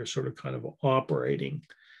that they're sort of kind of operating,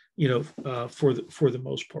 you know, for the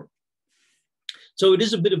most part. So it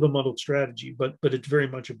is a bit of a muddled strategy, but it's very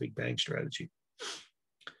much a big bang strategy,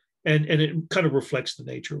 and it kind of reflects the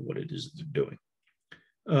nature of what it is that they're doing.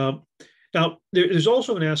 Now, there's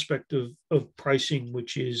also an aspect of pricing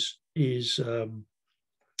which is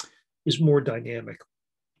more dynamic,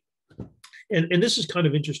 and this is kind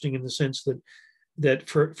of interesting in the sense that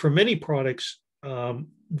for many products,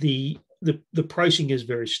 the pricing is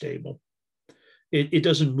very stable. It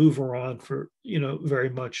doesn't move around for, you know, very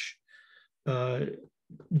much,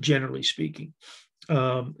 generally speaking.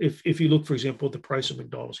 If you look, for example, at the price of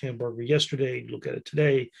McDonald's hamburger yesterday, look at it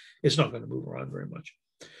today, it's not going to move around very much.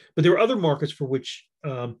 But there are other markets for which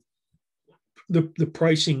the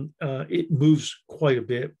pricing, it moves quite a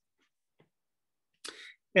bit,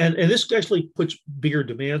 and this actually puts bigger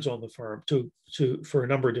demands on the firm for a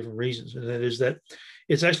number of different reasons, and that is that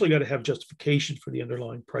it's actually got to have justification for the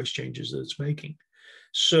underlying price changes that it's making.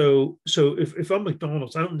 So if I'm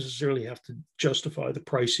McDonald's, I don't necessarily have to justify the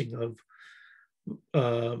pricing of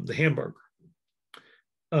the hamburger.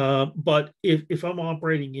 But if I'm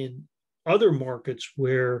operating in other markets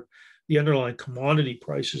where the underlying commodity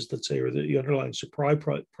prices, let's say, or the underlying supply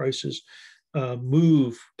prices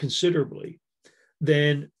move considerably,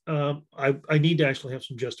 then I need to actually have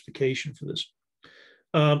some justification for this.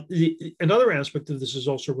 Another aspect of this is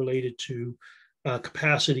also related to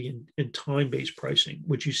capacity and time-based pricing,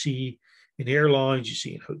 which you see in airlines, you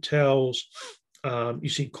see in hotels, you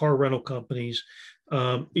see in car rental companies,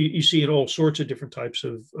 you see in all sorts of different types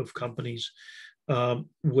of companies,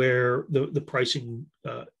 where the pricing,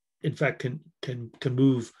 in fact, can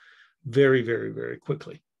move very, very, very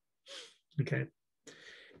quickly. Okay,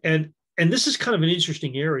 and this is kind of an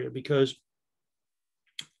interesting area because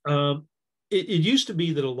it used to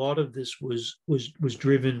be that a lot of this was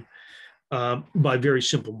driven by very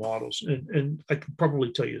simple models, and I can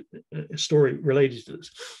probably tell you a story related to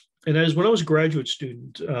this. And as when I was a graduate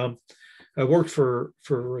student, I worked for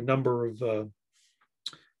a number of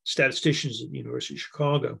statisticians at the University of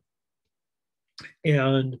Chicago,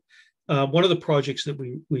 and one of the projects that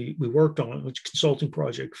we worked on was a consulting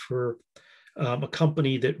project for a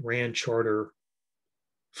company that ran charter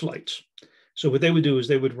flights. So what they would do is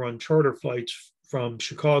they would run charter flights from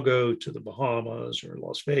Chicago to the Bahamas or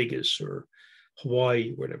Las Vegas or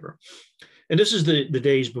Hawaii, whatever. And this is the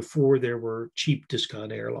days before there were cheap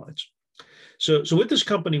discount airlines. So what this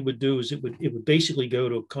company would do is it would basically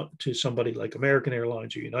go to somebody like American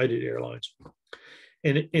Airlines or United Airlines,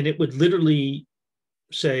 and it would literally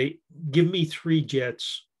say, give me 3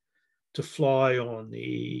 jets to fly on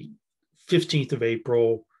the 15th of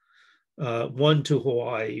April, one to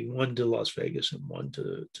Hawaii, one to Las Vegas, and one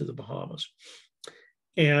to the Bahamas.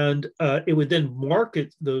 And it would then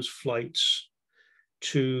market those flights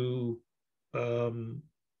to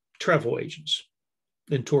travel agents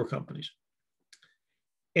and tour companies.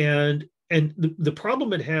 And the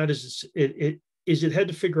problem it had is it had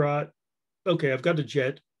to figure out, okay, I've got a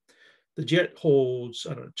jet. The jet holds,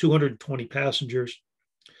 I don't know, 220 passengers.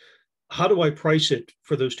 How do I price it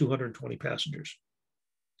for those 220 passengers?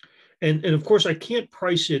 And of course, I can't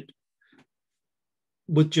price it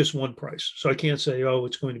with just one price. So I can't say, oh,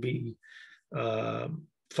 it's going to be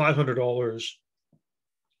 $500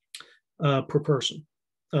 per person.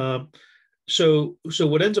 So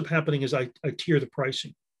what ends up happening is I tier the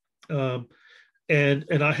pricing, and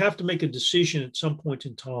I have to make a decision at some point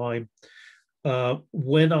in time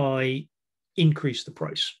when I increase the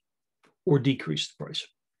price or decrease the price.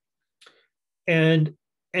 And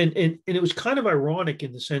it was kind of ironic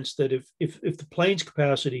in the sense that if the plane's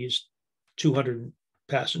capacity is 200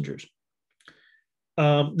 passengers,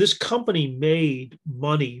 this company made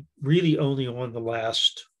money really only on the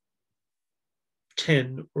last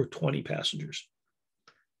 10 or 20 passengers.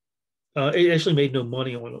 It actually made no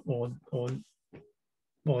money on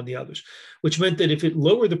the others, which meant that if it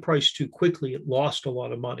lowered the price too quickly, it lost a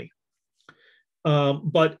lot of money.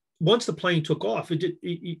 But once the plane took off,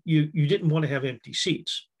 you didn't want to have empty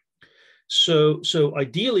seats. So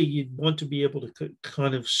ideally, you'd want to be able to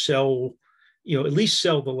kind of sell, at least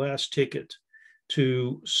sell the last ticket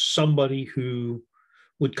to somebody who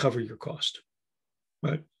would cover your cost,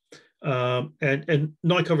 right? And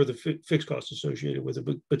not cover the fixed costs associated with it,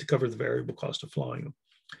 but to cover the variable cost of flying them.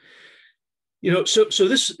 So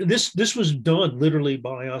this was done literally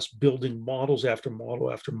by us building models after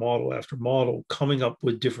model after model after model, coming up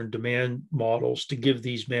with different demand models to give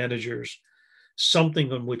these managers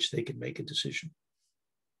something on which they could make a decision.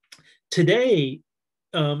 Today,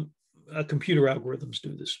 computer algorithms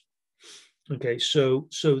do this. Okay, so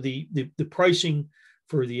the pricing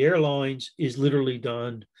for the airlines is literally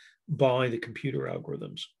done by the computer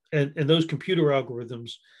algorithms, and those computer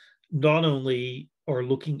algorithms not only are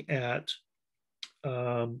looking at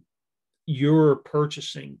your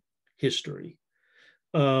purchasing history,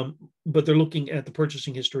 but they're looking at the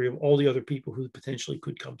purchasing history of all the other people who potentially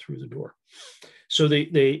could come through the door. So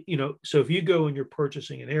so if you go and you're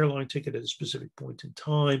purchasing an airline ticket at a specific point in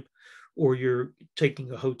time, or you're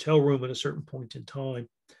taking a hotel room at a certain point in time,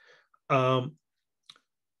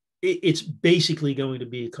 it's basically going to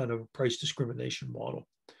be a kind of a price discrimination model.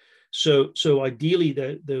 So ideally,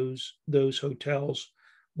 that those hotels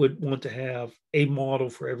would want to have a model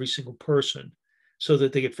for every single person, so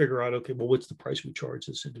that they could figure out, okay, well, what's the price we charge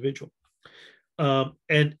this individual?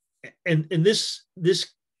 And this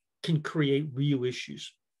can create real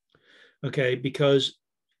issues, okay, because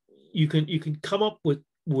you can come up with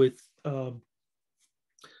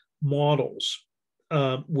models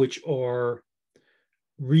which are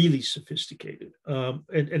really sophisticated.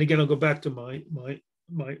 And again, I'll go back to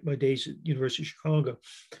my days at University of Chicago,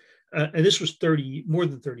 and this was more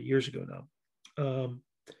than 30 years ago now.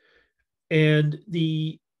 And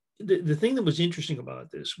the thing that was interesting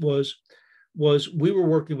about this was we were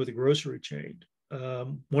working with a grocery chain,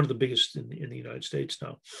 one of the biggest in the United States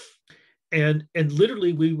now, and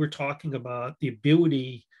literally we were talking about the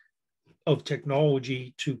ability of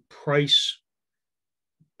technology to price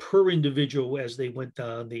per individual as they went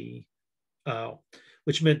down the aisle,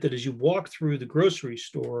 which meant that as you walk through the grocery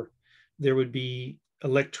store, there would be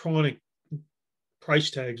electronic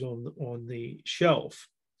price tags on the shelf,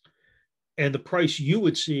 and the price you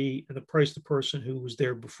would see and the price the person who was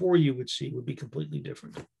there before you would see would be completely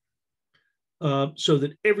different. So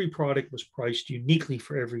that every product was priced uniquely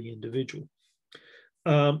for every individual.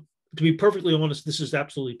 To be perfectly honest, this is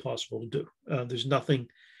absolutely possible to do. There's nothing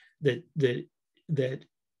that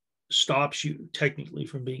stops you technically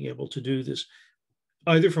from being able to do this,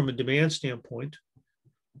 either from a demand standpoint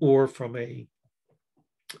or from a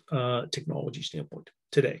technology standpoint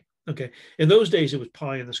today. Okay, in those days it was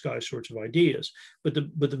pie in the sky sorts of ideas, but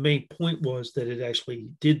the main point was that it actually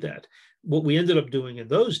did that. What we ended up doing in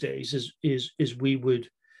those days is we would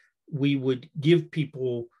give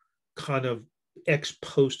people kind of ex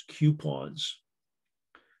post coupons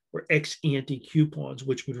or ex ante coupons,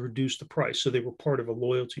 which would reduce the price, so they were part of a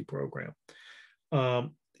loyalty program.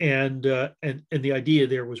 And the idea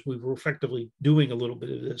there was we were effectively doing a little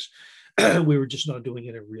bit of this. We were just not doing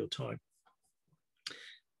it in real time.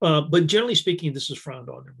 But generally speaking, this is frowned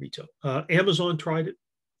on in retail. Amazon tried it,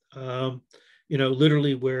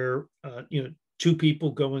 literally where, two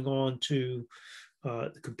people going on to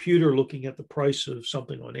the computer looking at the price of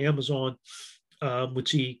something on Amazon would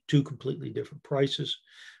see two completely different prices.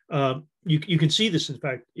 You can see this, in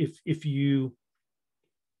fact, if you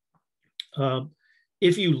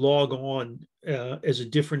log on as a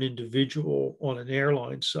different individual on an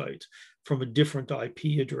airline site from a different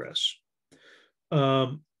IP address,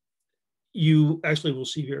 you actually will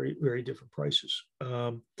see very, very different prices.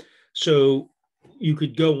 So you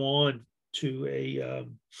could go on to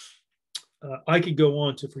I could go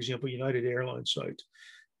on to, for example, United Airlines site,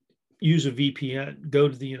 use a VPN, go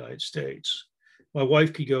to the United States. My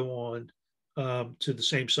wife could go on to the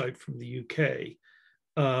same site from the UK.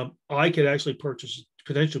 I could actually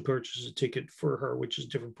potentially purchase a ticket for her, which is a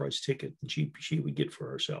different price ticket than she would get for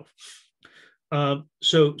herself.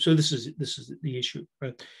 So this is the issue,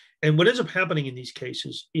 right? And what ends up happening in these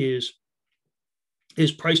cases is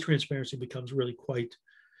price transparency becomes really quite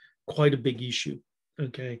a big issue.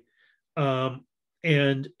 Okay, and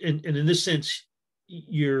in this sense,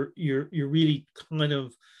 you're really kind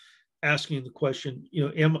of asking the question,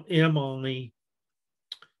 am I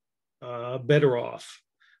better off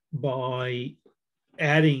by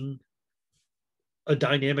adding a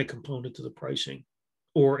dynamic component to the pricing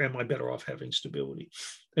or am I better off having stability?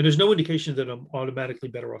 And there's no indication that I'm automatically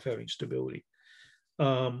better off having stability.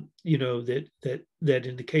 That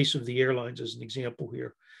in the case of the airlines, as an example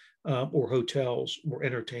here, or hotels or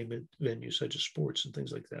entertainment venues such as sports and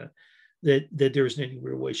things like that, that there isn't any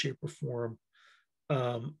real way, shape, or form.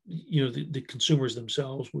 The consumers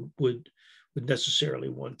themselves would necessarily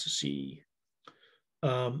want to see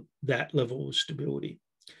that level of stability.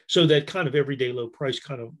 So that kind of everyday low price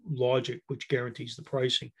kind of logic, which guarantees the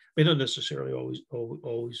pricing, may not necessarily always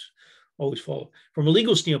follow. From a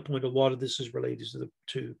legal standpoint, a lot of this is related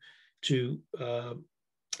to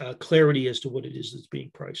clarity as to what it is that's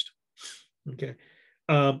being priced. Okay,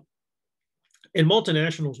 in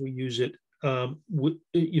multinationals, we use it, in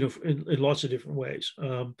lots of different ways.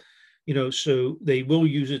 So they will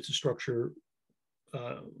use it to structure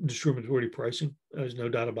discriminatory pricing. There's no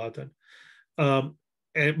doubt about that.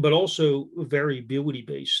 But also variability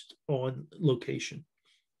based on location.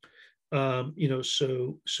 So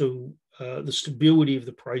the stability of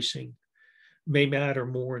the pricing may matter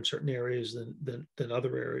more in certain areas than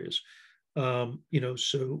other areas. So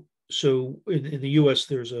in the U.S.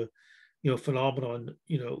 there's a phenomenon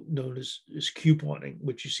known as couponing,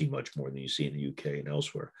 which you see much more than you see in the UK and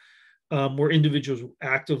elsewhere, where individuals will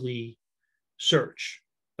actively search,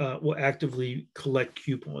 will actively collect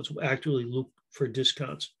coupons, will actively look for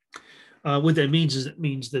discounts. What that means is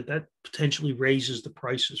that potentially raises the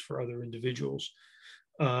prices for other individuals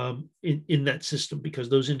in that system, because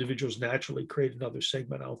those individuals naturally create another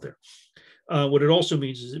segment out there. What it also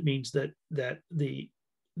means is that the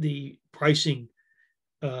pricing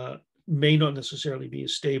may not necessarily be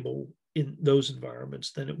as stable in those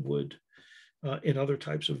environments than it would in other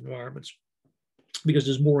types of environments, because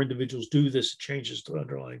as more individuals do this, it changes the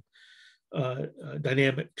underlying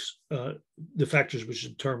dynamics, the factors which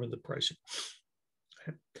determine the pricing.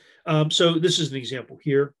 So this is an example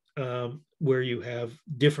here where you have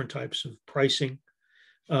different types of pricing,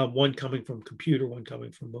 one coming from computer, one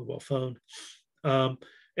coming from mobile phone, and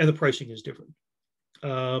the pricing is different.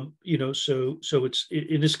 So it's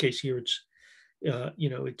in this case here,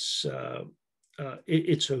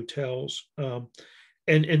 it's hotels,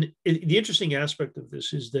 and the interesting aspect of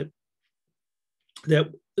this is that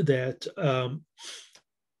a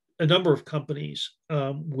number of companies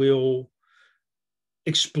will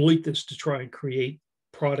exploit this to try and create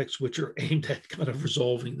products which are aimed at kind of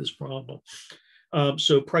resolving this problem.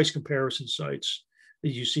 So price comparison sites that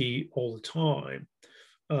you see all the time,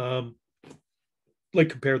 like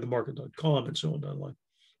comparethemarket.com and so on online,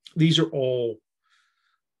 these are all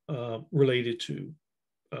related to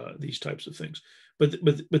these types of things. But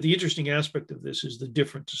the interesting aspect of this is the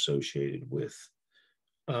difference associated with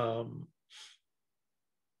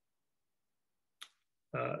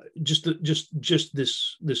just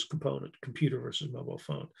this component, computer versus mobile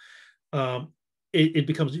phone. It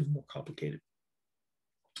becomes even more complicated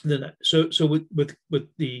than that. So what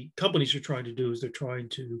the companies are trying to do is they're trying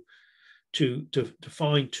to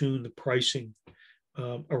fine tune the pricing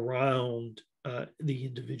around the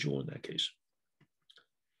individual in that case.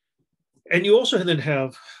 And you also then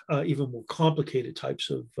have even more complicated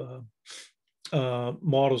types of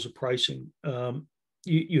models of pricing.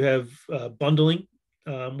 You have bundling,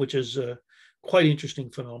 which is a quite interesting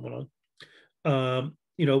phenomenon.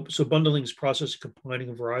 So bundling is the process of combining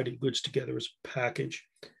a variety of goods together as a package.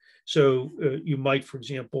 So you might, for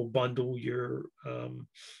example, bundle your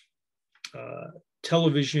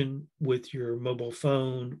television with your mobile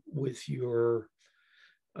phone, with your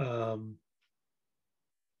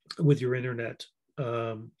internet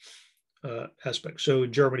aspect. So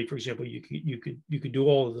in Germany, for example, you could do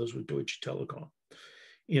all of those with Deutsche Telekom.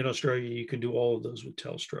 In Australia, you can do all of those with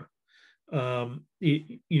Telstra.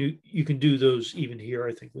 You can do those even here,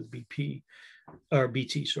 I think, with BP or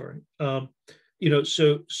BT. Sorry. So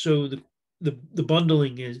the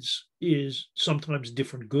bundling is sometimes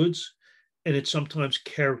different goods, and it's sometimes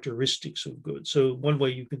characteristics of goods. So one way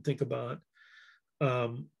you can think about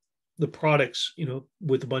the products,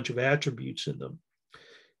 with a bunch of attributes in them,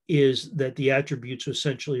 is that the attributes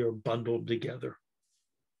essentially are bundled together.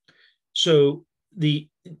 So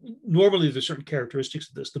normally there's certain characteristics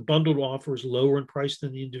of this. The bundled offer is lower in price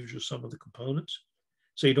than the individual sum of the components.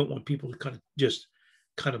 So you don't want people to kind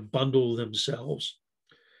of bundle themselves.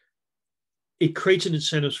 It creates an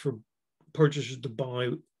incentive for purchasers to buy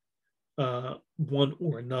one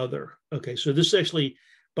or another. Okay, so this actually,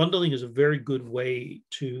 bundling is a very good way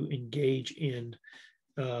to engage in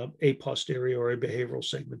a posteriori behavioral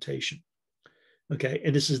segmentation. Okay,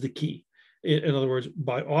 and this is the key. In other words,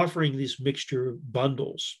 by offering this mixture of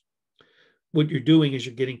bundles, what you're doing is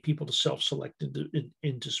you're getting people to self-select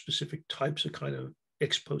into specific types of kind of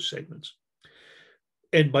ex post segments.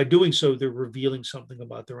 And by doing so, they're revealing something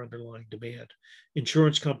about their underlying demand.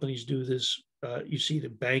 Insurance companies do this. You see it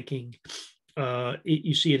in banking.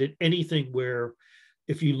 You see it in anything where,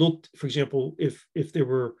 if you looked, for example, if there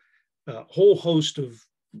were a whole host of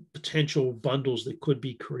potential bundles that could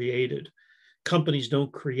be created, companies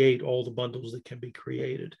don't create all the bundles that can be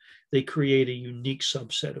created. They create a unique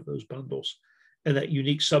subset of those bundles. And that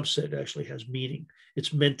unique subset actually has meaning.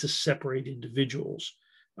 It's meant to separate individuals,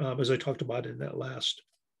 as I talked about in that last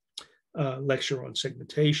lecture on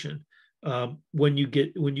segmentation. When you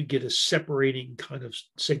get a separating kind of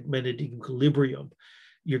segmented equilibrium,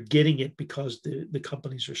 you're getting it because the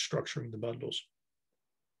companies are structuring the bundles.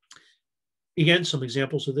 Again, some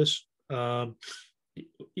examples of this.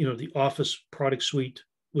 The Office product suite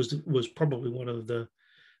was probably one of the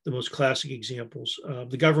most classic examples.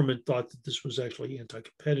 The government thought that this was actually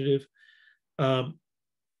anti-competitive.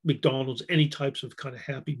 McDonald's, any types of kind of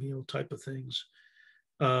Happy Meal type of things.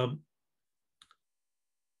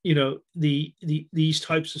 These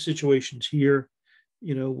types of situations here,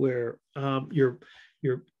 where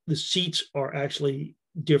the seats are actually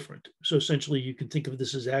different. So essentially, you can think of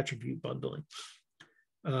this as attribute bundling.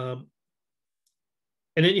 And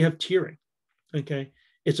then you have tiering. Okay,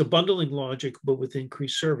 it's a bundling logic, but with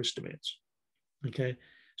increased service demands. Okay,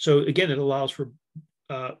 so again, it allows for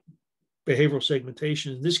behavioral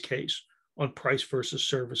segmentation, in this case, on price versus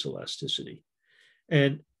service elasticity.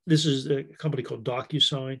 And this is a company called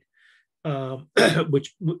DocuSign,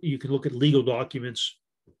 which you can look at legal documents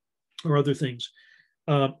or other things.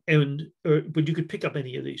 But you could pick up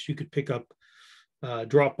any of these. You could pick up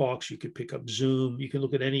Dropbox, you could pick up Zoom, you can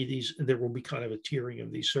look at any of these, and there will be kind of a tiering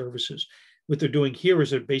of these services. What they're doing here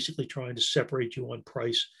is they're basically trying to separate you on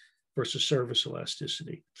price versus service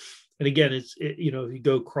elasticity. And again, if you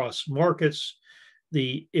go across markets,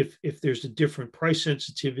 if there's a different price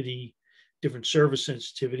sensitivity, different service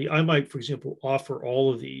sensitivity, I might, for example, offer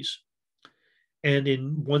all of these, and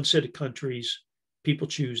in one set of countries, people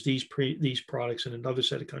choose these products, and in another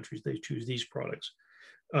set of countries, they choose these products.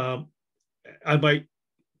 I might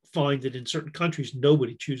find that in certain countries,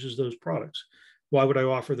 nobody chooses those products. Why would I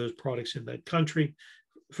offer those products in that country?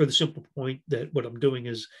 For the simple point that what I'm doing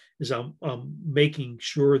is I'm making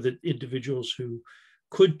sure that individuals who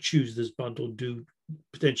could choose this bundle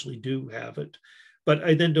potentially do have it. But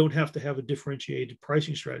I then don't have to have a differentiated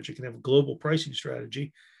pricing strategy. I can have a global pricing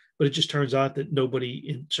strategy, but it just turns out that nobody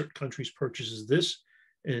in certain countries purchases this,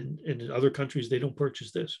 and in other countries, they don't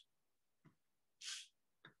purchase this.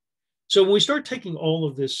 So when we start taking all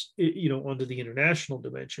of this, onto the international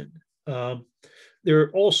dimension, there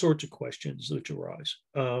are all sorts of questions which arise.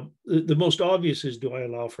 The most obvious is, do I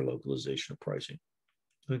allow for localization of pricing?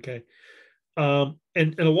 Okay. And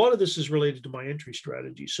a lot of this is related to my entry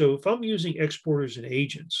strategy. So if I'm using exporters and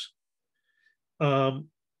agents,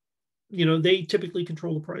 they typically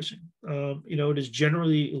control the pricing. It is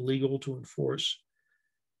generally illegal to enforce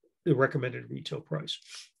the recommended retail price.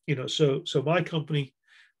 So my company,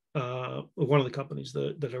 one of the companies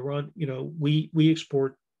that I run, we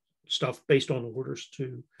export stuff based on orders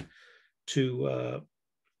to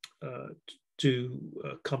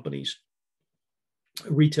companies,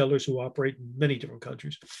 retailers who operate in many different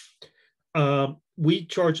countries. We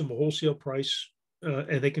charge them a wholesale price,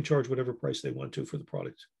 and they can charge whatever price they want to for the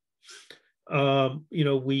product.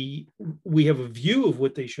 We have a view of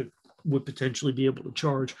what they would potentially be able to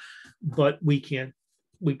charge, but we can't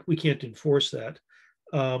enforce that.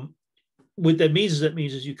 What that means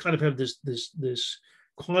is you kind of have this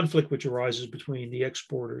conflict which arises between the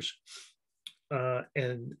exporters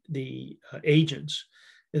and the agents,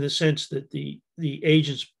 in the sense that the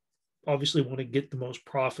agents obviously want to get the most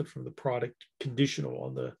profit from the product, conditional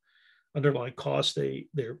on the underlying cost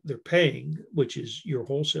they're paying, which is your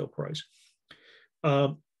wholesale price.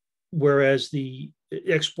 Whereas the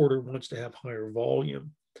exporter wants to have higher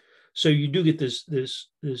volume. So you do get this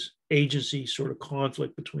agency sort of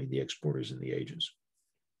conflict between the exporters and the agents.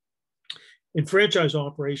 In franchise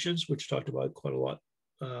operations, which talked about quite a lot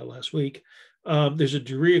last week, there's a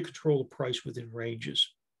degree of control of price within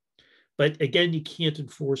ranges. But again, you can't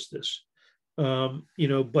enforce this.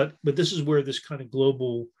 But this is where this kind of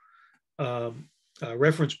global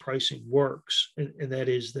reference pricing works, and that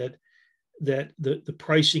is that the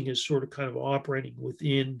pricing is sort of kind of operating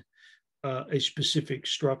within a specific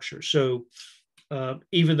structure. So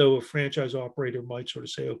even though a franchise operator might sort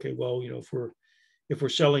of say, okay, well, if we're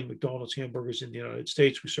selling McDonald's hamburgers in the United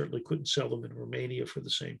States, we certainly couldn't sell them in Romania for the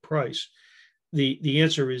same price. The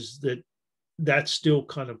answer is that still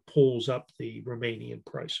kind of pulls up the Romanian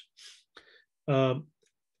price.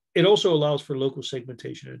 It also allows for local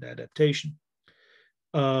segmentation and adaptation.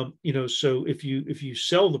 So if you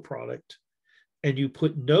sell the product and you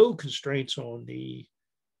put no constraints on the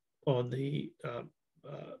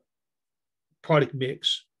product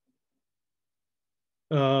mix,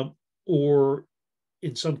 or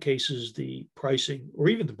in some cases the pricing or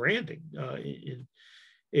even the branding,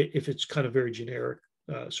 if it's kind of very generic,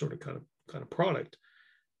 sort of kind of product,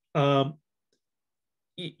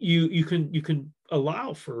 you can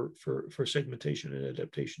allow for segmentation and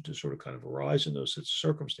adaptation to sort of kind of arise in those sorts of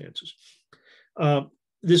circumstances.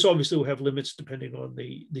 This obviously will have limits depending on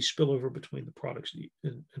the spillover between the products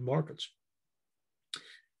and markets.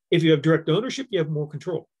 If you have direct ownership, you have more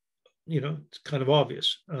control. It's kind of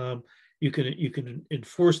obvious. You can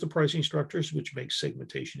enforce the pricing structures, which makes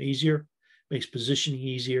segmentation easier, makes positioning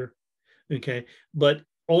easier. Okay, but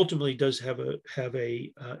ultimately does have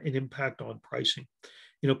an impact on pricing.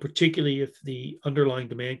 Particularly if the underlying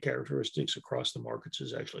demand characteristics across the markets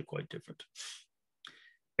is actually quite different.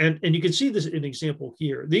 And you can see this in example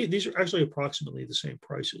here. These are actually approximately the same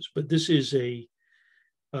prices, but this is a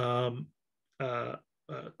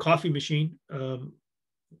coffee machine, kind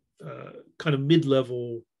of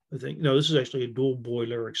mid-level, I think. No, this is actually a dual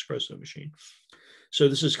boiler espresso machine. So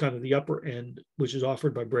this is kind of the upper end, which is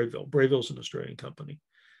offered by Breville. Breville is an Australian company.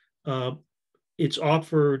 It's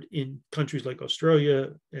offered in countries like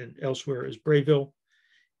Australia and elsewhere as Breville.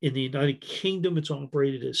 In the United Kingdom, it's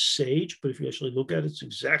operated as Sage, but if you actually look at it, it's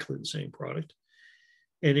exactly the same product.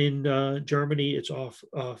 And in Germany, it's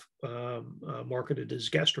marketed as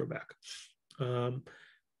Gastrobac.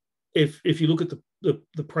 If you look at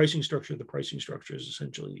the pricing structure, the pricing structure is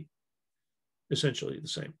essentially the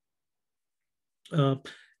same.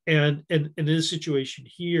 And in this situation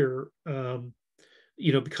here,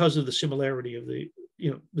 because of the similarity of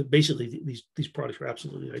basically these products are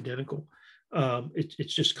absolutely identical.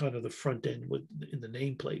 It's just kind of the front end in the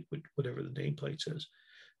nameplate, whatever the nameplate says.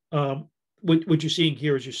 What you're seeing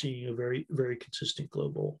here is you're seeing a very, very consistent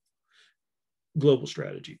global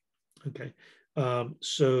strategy. Okay,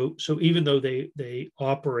 so even though they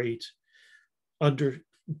operate under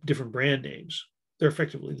different brand names, they're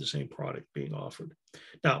effectively the same product being offered.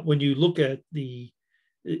 Now, when you look at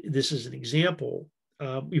this is an example,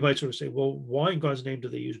 you might sort of say, well, why in God's name do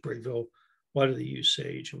they use Breville? Why do they use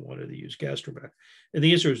Sage? And why do they use Gastrobac? And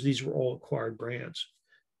the answer is these were all acquired brands.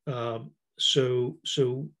 So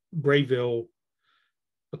Breville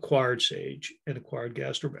acquired Sage and acquired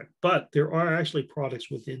Gastrobac. But there are actually products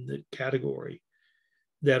within the category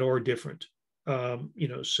that are different.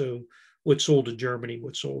 So what's sold in Germany,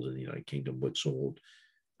 what's sold in the United Kingdom, what's sold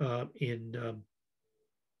in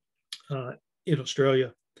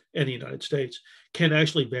Australia and the United States can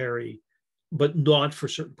actually vary, but not for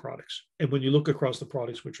certain products. And when you look across the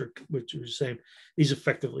products, which are the same, these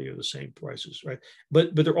effectively are the same prices, right?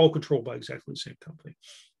 But they're all controlled by exactly the same company.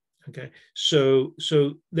 Okay, so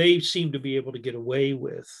they seem to be able to get away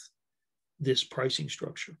with this pricing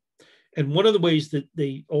structure. And one of the ways that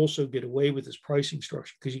they also get away with this pricing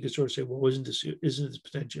structure, because you could sort of say, well, isn't this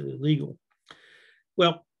potentially illegal?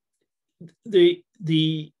 Well, the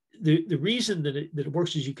reason that it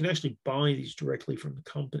works is you can actually buy these directly from the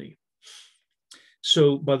company.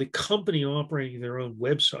 So by the company operating their own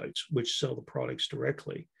websites, which sell the products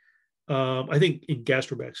directly, I think in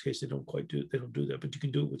Gastrobac's case, they don't do that, but you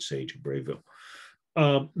can do it with Sage and Breville.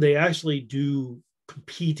 They actually do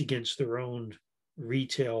compete against their own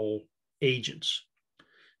retail agents.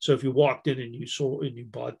 So if you walked in and you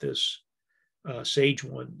bought this Sage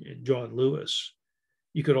one in John Lewis,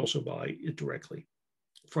 you could also buy it directly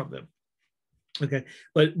from them. Okay,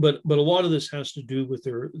 but a lot of this has to do with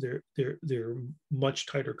their much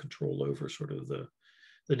tighter control over sort of the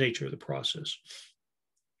nature of the process.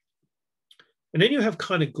 And then you have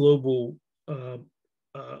kind of global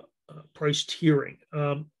price tiering.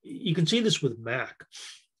 You can see this with Mac,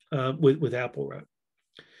 with Apple, right?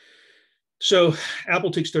 So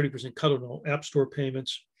Apple takes 30% cut on all App Store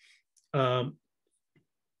payments. And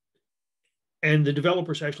the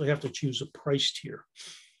developers actually have to choose a price tier.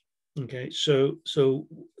 Okay, so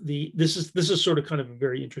this is sort of kind of a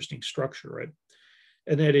very interesting structure, right?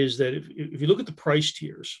 And that is that if you look at the price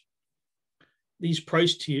tiers, these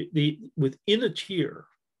price tier, within a tier,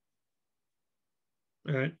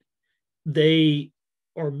 right, they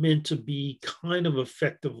are meant to be kind of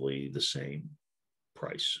effectively the same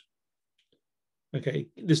price. Okay,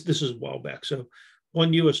 this is a while back. So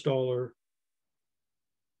 $1,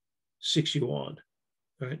 6 yuan,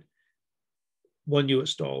 right?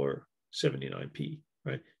 $1, 79p,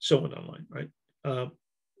 right? So on online, right?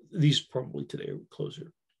 These probably today are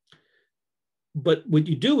closer. But what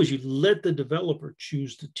you do is you let the developer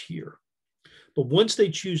choose the tier. But once they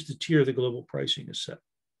choose the tier, the global pricing is set.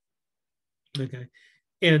 Okay,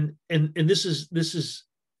 and this is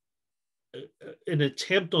an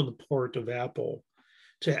attempt on the part of Apple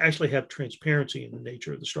to actually have transparency in the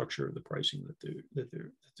nature of the structure of the pricing that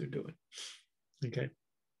they're doing. Okay,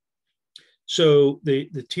 so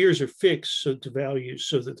the tiers are fixed so to values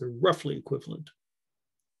so that they're roughly equivalent.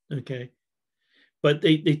 Okay, but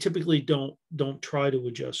they typically don't try to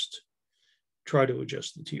adjust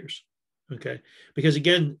the tiers. Okay, because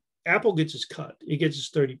again, Apple gets its cut. It gets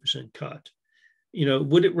its 30% cut.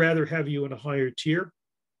 Would it rather have you in a higher tier?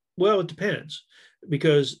 Well, it depends,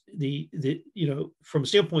 because the from a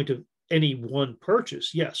standpoint of any one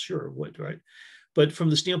purchase, yes, sure, it would, right? But from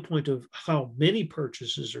the standpoint of how many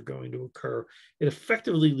purchases are going to occur, it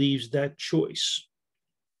effectively leaves that choice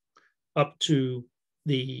up to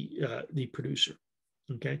the producer.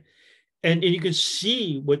 Okay, and you can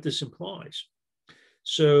see what this implies.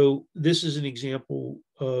 So this is an example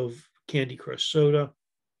of Candy Crush Soda.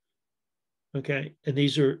 Okay, and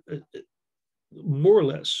these are more or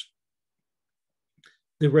less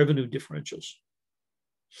the revenue differentials.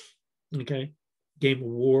 Okay, Game of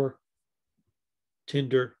War,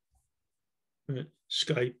 Tinder, right?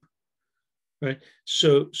 Skype, right?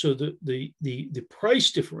 So the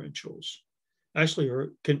price differentials actually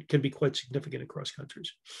can be quite significant across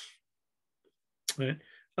countries, right?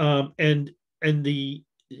 And the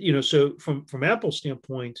so from Apple's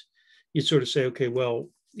standpoint, you'd sort of say, okay, well,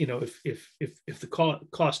 if the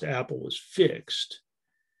cost to Apple was fixed,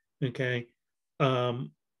 okay,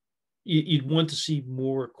 you'd want to see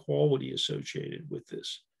more quality associated with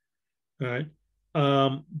this, right?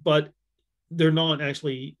 But they're not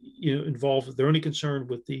actually involved. They're only concerned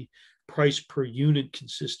with the price per unit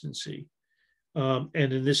consistency, and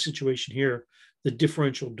in this situation here, the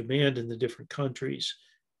differential demand in the different countries,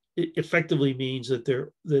 it effectively means that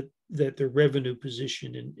their revenue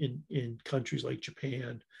position in countries like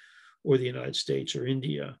Japan or the United States or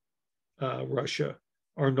India, Russia,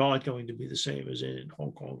 are not going to be the same as in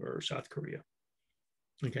Hong Kong or South Korea.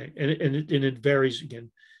 Okay, and it varies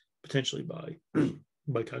again, potentially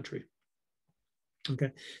by country.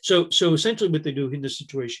 Okay, so essentially what they do in this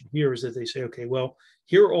situation here is that they say, okay, well,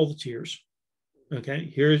 here are all the tiers. Okay,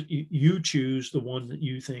 here you choose the one that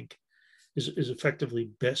you think is effectively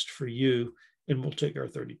best for you, and we'll take our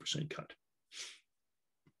 30% cut.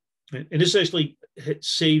 And this actually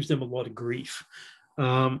saves them a lot of grief.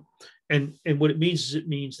 And what it means is, it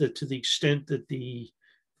means that to the extent that the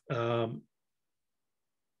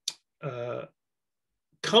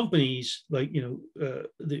companies, like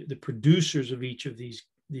the producers of each of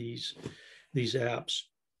these apps,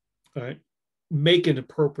 all right, make an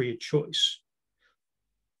appropriate choice,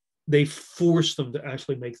 they force them to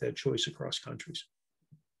actually make that choice across countries.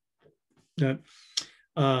 So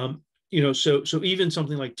even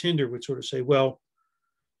something like Tinder would sort of say, well,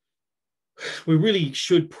 we really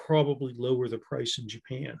should probably lower the price in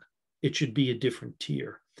Japan. It should be a different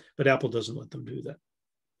tier, but Apple doesn't let them do that.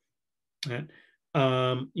 Right?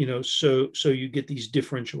 So you get these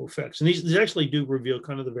differential effects, and these actually do reveal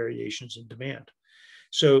kind of the variations in demand.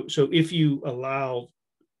 So if you allow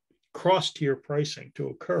cross-tier pricing to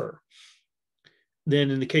occur, then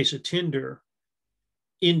in the case of Tinder,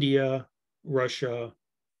 India, Russia,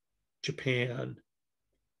 Japan,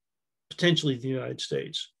 potentially the United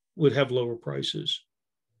States would have lower prices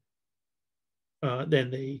than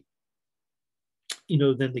they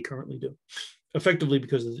currently do, effectively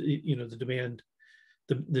because of the demand.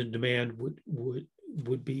 The demand would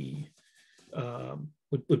be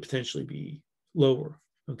would potentially be lower.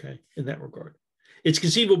 Okay, in that regard, it's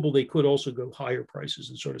conceivable they could also go higher prices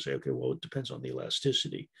and sort of say, okay, well, it depends on the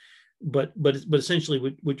elasticity, but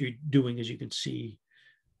essentially what you're doing is you can see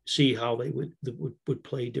how they would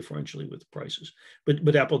play differentially with the prices,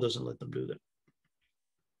 but Apple doesn't let them do that.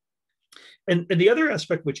 And the other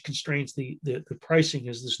aspect which constrains the pricing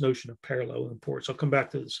is this notion of parallel imports. I'll come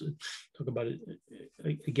back to this, talk about it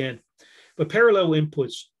again. But parallel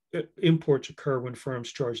imports occur when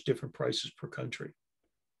firms charge different prices per country.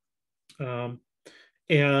 And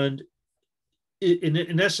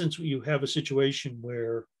in essence, you have a situation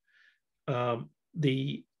where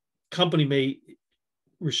the company may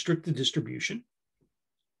restrict the distribution,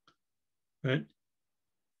 right?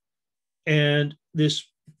 And this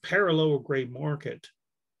parallel or gray market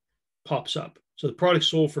pops up. So the product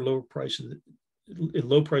sold for lower price in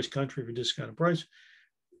low price country for discounted price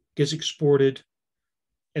gets exported,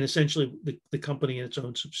 and essentially the company and its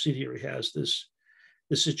own subsidiary has this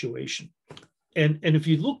situation. And if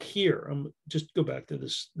you look here, I'm just go back to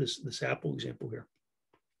this Apple example here.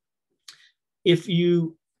 If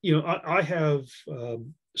I have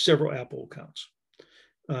several Apple accounts.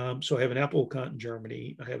 So I have an Apple account in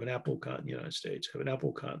Germany. I have an Apple account in the United States. I have an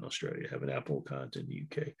Apple account in Australia. I have an Apple account in the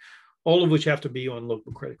UK, all of which have to be on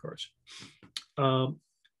local credit cards.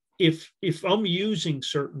 If I'm using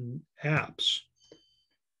certain apps,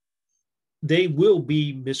 they will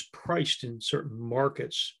be mispriced in certain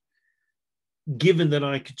markets, given that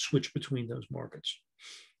I could switch between those markets.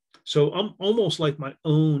 So I'm almost like my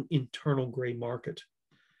own internal gray market,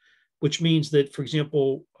 which means that, for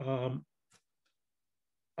example,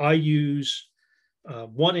 I use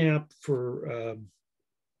one app for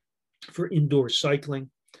indoor cycling.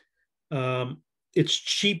 It's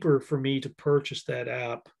cheaper for me to purchase that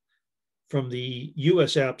app from the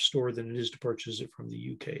US App Store than it is to purchase it from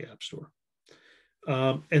the UK App Store.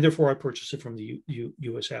 And therefore, I purchase it from the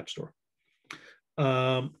US App Store.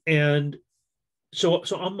 And so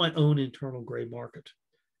I'm my own internal gray market.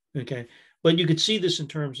 Okay. But you could see this in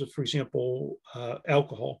terms of, for example,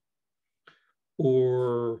 alcohol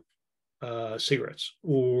or cigarettes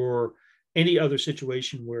or any other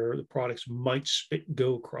situation where the products might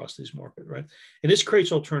go across this market, right? And this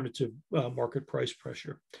creates alternative market price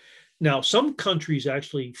pressure. Now, some countries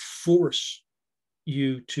actually force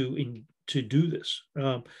you to do this.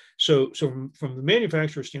 So from the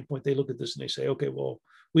manufacturer standpoint, they look at this and they say, okay, well,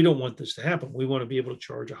 we don't want this to happen. We want to be able to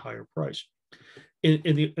charge a higher price.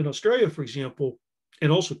 In Australia, for example,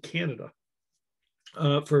 and also Canada,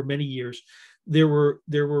 for many years, there were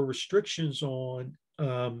restrictions on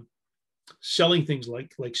selling things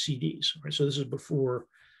like CDs. Right, so this is before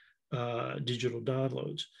digital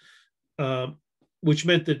downloads, which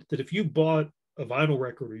meant that if you bought a vinyl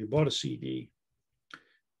record or you bought a CD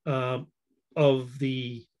of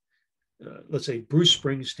the let's say Bruce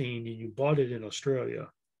Springsteen, and you bought it in Australia,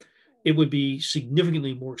 it would be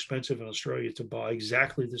significantly more expensive in Australia to buy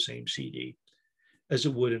exactly the same CD as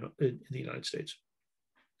it would in the United States.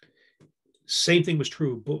 Same thing was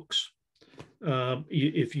true of books.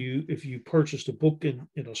 If you purchased a book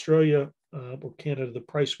in Australia or Canada, the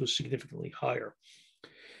price was significantly higher.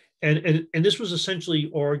 And this was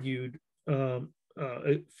essentially argued in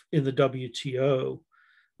the WTO,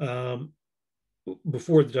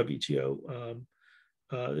 before the WTO,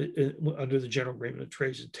 under the General Agreement of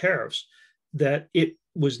Trade and Tariffs, that it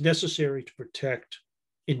was necessary to protect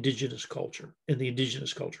indigenous culture. And the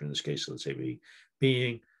indigenous culture in this case, let's say,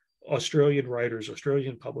 being Australian writers,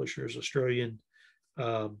 Australian publishers, Australian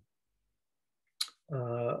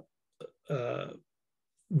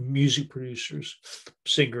music producers,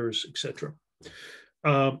 singers, etc.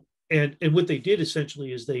 And what they did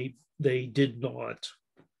essentially is they did not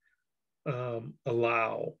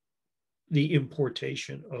allow the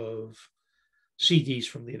importation of CDs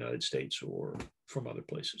from the United States or from other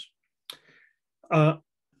places.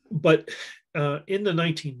 But in the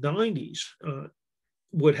 1990s,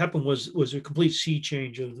 what happened was a complete sea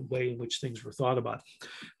change of the way in which things were thought about,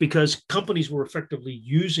 because companies were effectively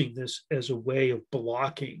using this as a way of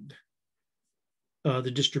blocking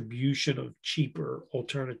the distribution of cheaper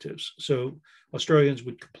alternatives. So Australians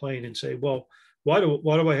would complain and say, well, why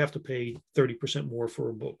do I have to pay 30% more for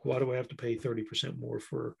a book? Why do I have to pay 30% more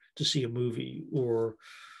to see a movie or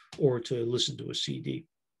to listen to a CD?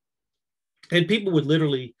 And people would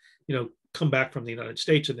literally, come back from the United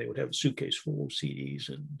States and they would have a suitcase full of CDs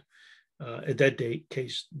and at that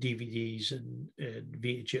case DVDs and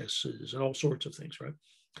VHSs and all sorts of things, right?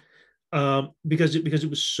 Because it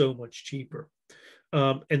was so much cheaper.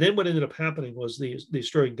 And then what ended up happening was the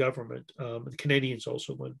Australian government, the Canadians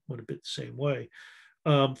also went a bit the same way,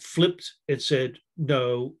 flipped and said,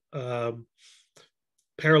 no,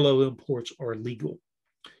 parallel imports are legal.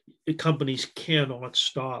 Companies cannot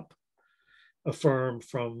stop a firm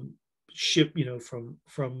from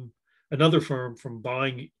from another firm from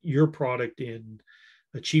buying your product in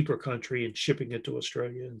a cheaper country and shipping it to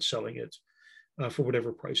Australia and selling it for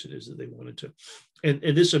whatever price it is that they wanted to. And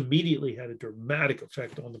this immediately had a dramatic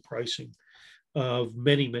effect on the pricing of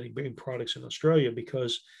many products in Australia,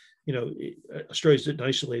 because Australia is an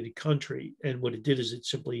isolated country, and what it did is it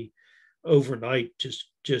simply overnight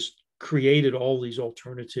just created all these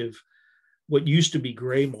alternative, what used to be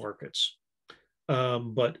gray markets,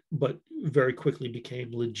 but very quickly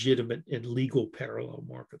became legitimate and legal parallel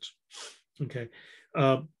markets. Okay.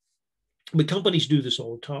 But companies do this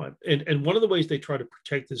all the time. And one of the ways they try to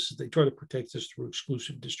protect this is they try to protect this through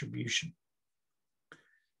exclusive distribution.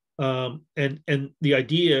 And the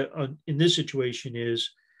idea in this situation is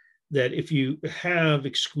that if you have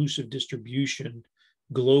exclusive distribution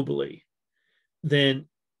globally, then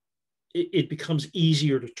it becomes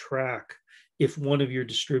easier to track if one of your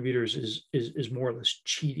distributors is more or less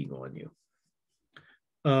cheating on you.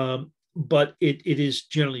 but it is,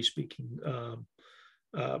 generally speaking,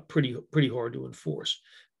 pretty hard to enforce.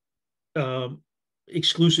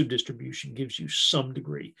 Exclusive distribution gives you some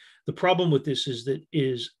degree. The problem with this is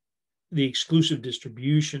the exclusive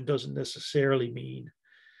distribution doesn't necessarily mean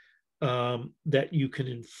that you can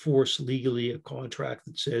enforce legally a contract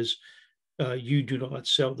that says you do not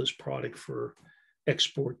sell this product for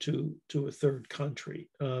export to a third country,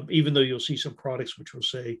 even though you'll see some products which will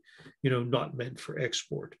say, not meant for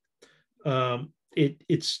export.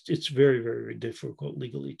 It's very, very difficult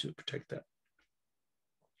legally to protect that.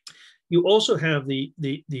 You also have the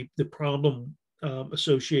problem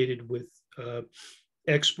associated with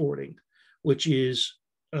exporting, which is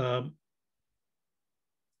the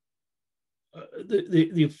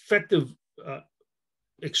effective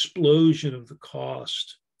explosion of the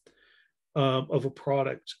cost of a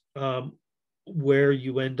product, where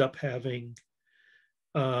you end up having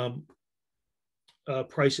price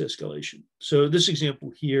escalation. So this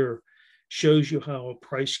example here shows you how a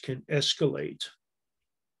price can escalate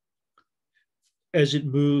as it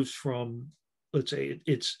moves from, let's say,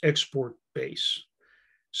 its export base.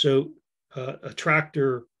 So a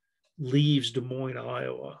tractor leaves Des Moines,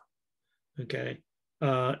 Iowa, okay,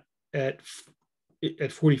 at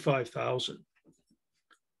 $45,000.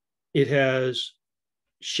 It has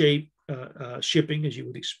shipping, as you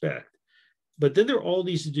would expect, but then there are all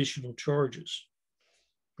these additional charges,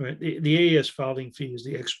 right? The AAS filing fee is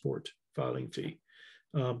the export filing fee,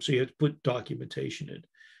 so you have to put documentation in.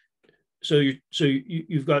 So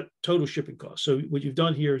you've got total shipping costs. So what you've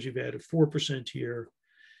done here is you've added 4% here,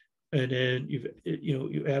 and then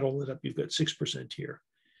you add all that up, you've got 6% here.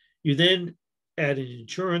 You then add in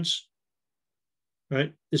insurance,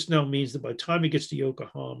 right? This now means that by the time it gets to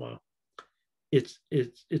Yokohama, it's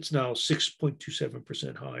now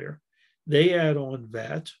 6.27% higher. They add on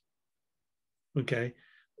VAT, okay,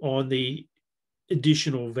 on the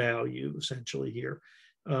additional value essentially here.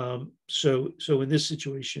 So in this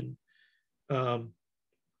situation,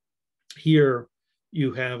 here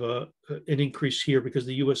you have an increase here because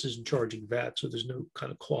the U.S. isn't charging VAT, so there's no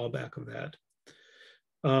kind of clawback of that.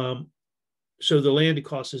 So the landed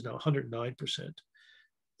cost is now 109%.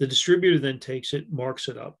 The distributor then takes it, marks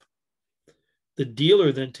it up. The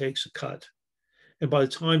dealer then takes a cut, and by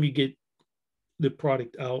the time you get the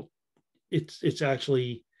product out, it's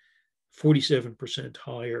actually 47%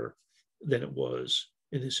 higher than it was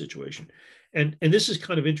in this situation. And this is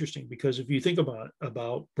kind of interesting because if you think about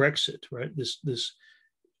Brexit, right, this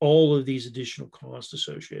all of these additional costs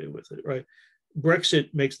associated with it, right?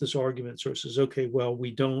 Brexit makes this argument, sort of says, okay, well,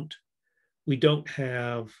 we don't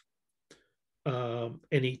have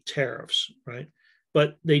any tariffs, right?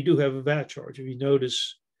 But they do have a VAT charge. If you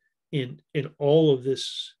notice in all of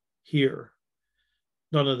this here,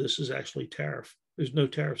 none of this is actually tariff. There's no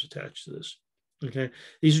tariffs attached to this. Okay,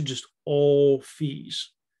 these are just all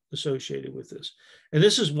fees associated with this, and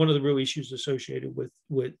this is one of the real issues associated with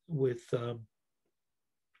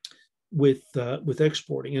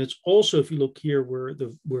exporting. And it's also, if you look here, where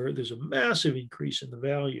there's a massive increase in the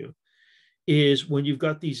value, is when you've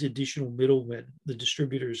got these additional middlemen, the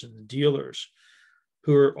distributors and the dealers,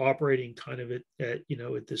 who are operating kind of at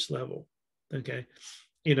this level. Okay,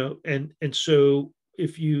 and so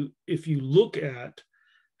if you look at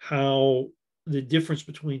how the difference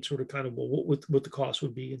between sort of kind of what the cost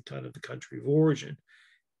would be in kind of the country of origin,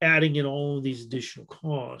 adding in all of these additional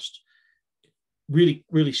costs really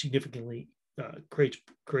significantly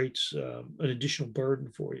creates an additional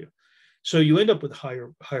burden for you. So you end up with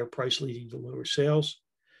higher price leading to lower sales.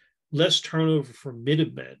 Less turnover for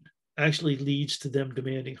middlemen actually leads to them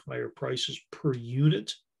demanding higher prices per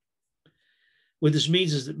unit. What this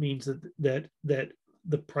means is that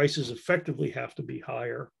the prices effectively have to be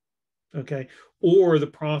higher, okay, or the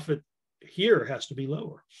profit here has to be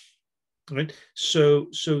lower, right? So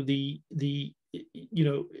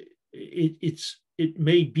it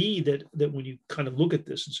may be that when you kind of look at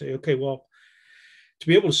this and say, okay, well, to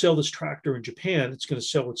be able to sell this tractor in Japan, it's going to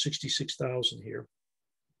sell at 66,000 here.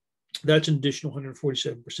 That's an additional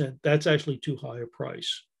 147%. That's actually too high a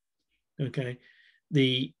price. Okay,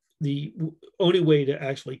 the only way to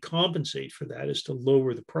actually compensate for that is to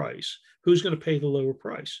lower the price. Who's going to pay the lower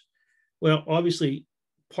price? Well, obviously,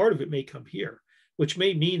 part of it may come here, which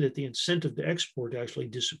may mean that the incentive to export actually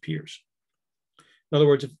disappears. In other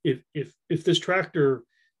words, if this tractor,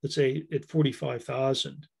 let's say at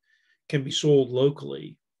 45,000, can be sold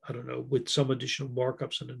locally, I don't know, with some additional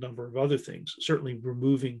markups and a number of other things, certainly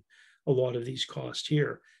removing a lot of these costs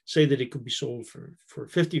here, say that it could be sold for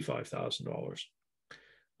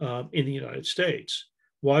 $55,000 in the United States.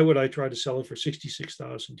 Why would I try to sell it for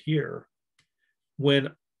 $66,000 here when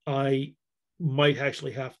I might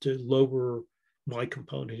actually have to lower my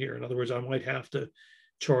component here. In other words, I might have to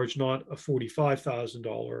charge not a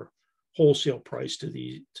 $45,000 wholesale price to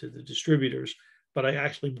the distributors, but I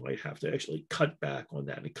actually might have to actually cut back on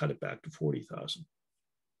that and cut it back to 40,000.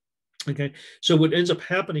 Okay, so what ends up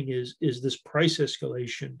happening is this price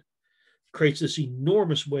escalation creates this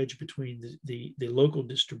enormous wedge between the local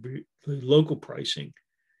pricing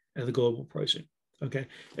and the global pricing. Okay,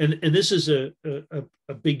 and this is a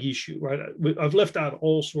big issue, right? I've left out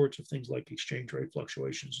all sorts of things like exchange rate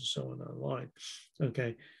fluctuations and so on online.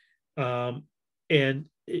 Okay, and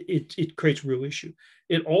it creates real issue.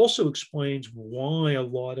 It also explains why a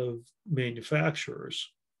lot of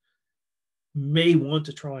manufacturers may want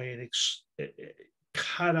to try and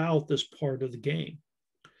cut out this part of the game,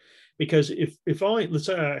 because if I, let's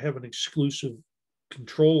say I have an exclusive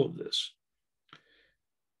control of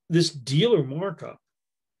this dealer markup,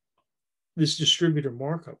 this distributor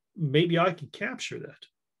markup, maybe I can capture that.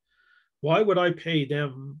 Why would I pay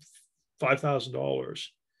them $5,000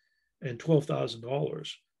 and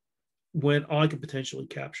 $12,000 when I could potentially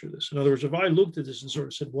capture this? In other words, if I looked at this and sort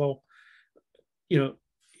of said, well, you know,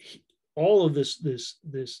 all of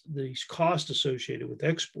these costs associated with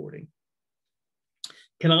exporting,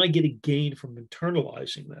 can I get a gain from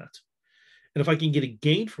internalizing that? And if I can get a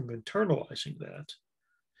gain from internalizing that,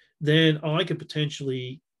 then I could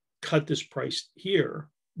potentially cut this price here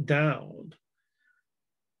down,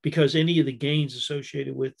 because any of the gains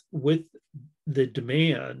associated with the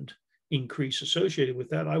demand increase associated with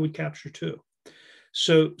that, I would capture too.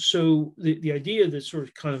 So the idea that sort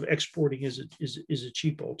of kind of exporting is a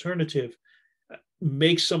cheap alternative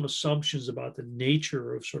makes some assumptions about the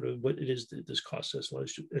nature of sort of what it is that this cost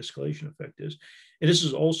escalation effect is. And this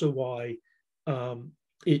is also why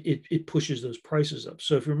it pushes those prices up.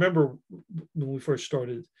 So if you remember when we first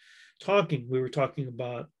started talking, we were talking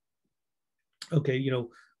about, okay,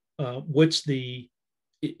 what's the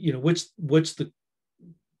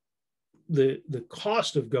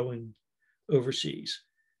cost of going overseas?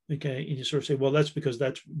 Okay, and you sort of say, well, that's because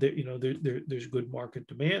there's good market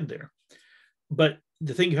demand there. But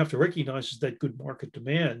the thing you have to recognize is that good market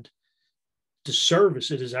demand to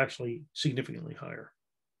service it is actually significantly higher.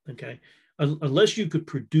 Okay, unless you could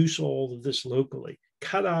produce all of this locally,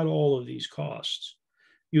 cut out all of these costs,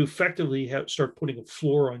 you effectively start putting a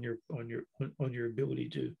floor on your ability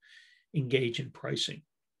to engage in pricing.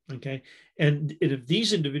 Okay, and if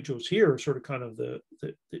these individuals here are sort of kind of the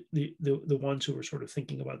ones who are sort of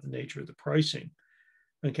thinking about the nature of the pricing,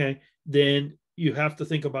 okay, then you have to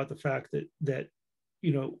think about the fact that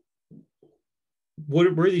where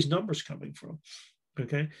are these numbers coming from?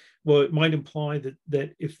 Okay, well, it might imply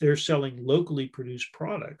that if they're selling locally produced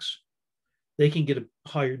products, they can get a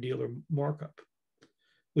higher dealer markup,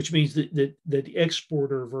 which means that the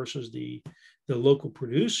exporter versus the local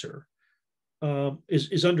producer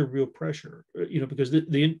is under real pressure, because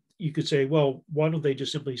you could say, well, why don't they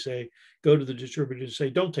just simply say, go to the distributor and say,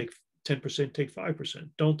 don't take 10%, take 5%,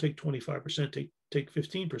 don't take 25%, take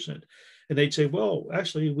 15%. And they'd say, well,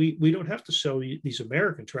 actually, we don't have to sell these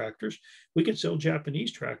American tractors. We can sell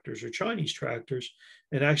Japanese tractors or Chinese tractors,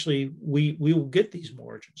 and actually we will get these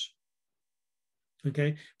margins.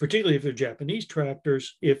 Okay, particularly if they're Japanese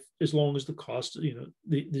tractors, as long as the cost,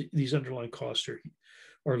 these underlying costs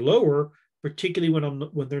are lower, particularly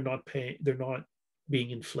when they're not being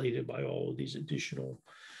inflated by all of these additional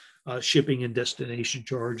shipping and destination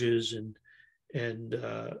charges and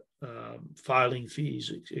filing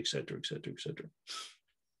fees, et cetera, et cetera, et cetera.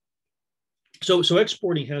 So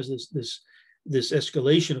exporting has this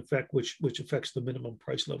escalation effect, which affects the minimum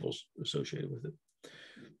price levels associated with it.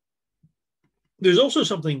 There's also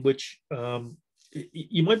something which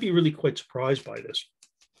you might be really quite surprised by this,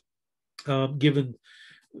 given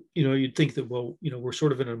you'd think that, well, we're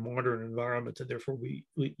sort of in a modern environment, and therefore we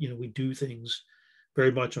do things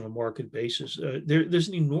very much on a market basis. There's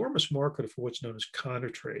an enormous market for what's known as counter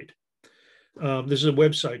trade. There's a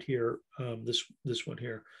website here, this one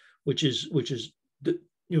here, which is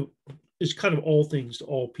kind of all things to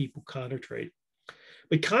all people counter trade.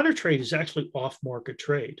 But counter trade is actually off market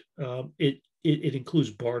trade. It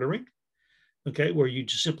includes bartering, okay, where you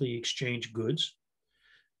just simply exchange goods.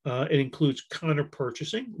 It includes counter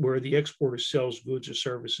purchasing, where the exporter sells goods or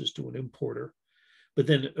services to an importer, but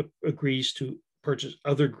then agrees to purchase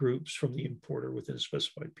other groups from the importer within a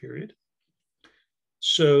specified period.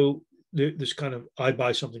 So there's kind of, I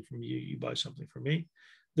buy something from you, you buy something from me.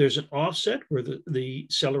 There's an offset, where the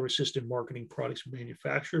seller assisted marketing products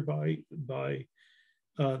manufactured by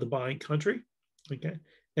the buying country, okay?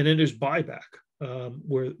 And then there's buyback,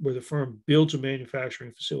 where the firm builds a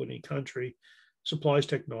manufacturing facility in country, supplies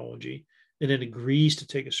technology, and then agrees to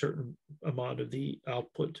take a certain amount of the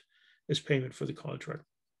output as payment for the contract.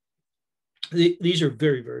 These are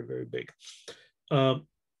very, very, very big.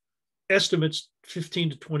 Estimates 15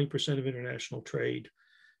 to 20% of international trade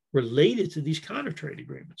related to these counter trade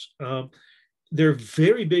agreements. They're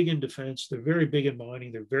very big in defense. They're very big in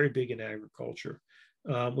mining. They're very big in agriculture,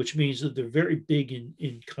 which means that they're very big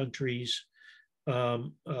in countries,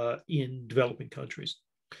 in developing countries.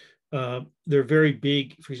 They're very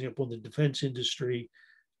big, for example, in the defense industry.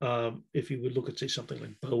 If you would look at, say, something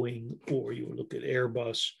like Boeing, or you would look at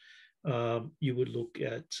Airbus, you would look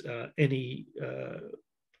at any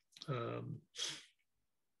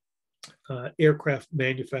aircraft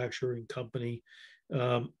manufacturing company.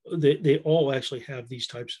 They all actually have these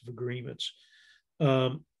types of agreements.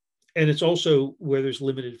 And it's also where there's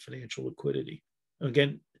limited financial liquidity.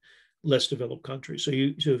 Again, less developed countries. So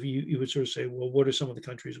if you would sort of say, well, what are some of the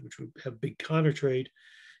countries which would have big counter trade?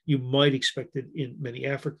 You might expect it in many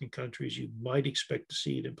African countries. You might expect to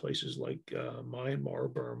see it in places like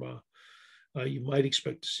Myanmar, Burma. You might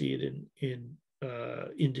expect to see it in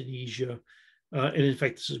Indonesia. And in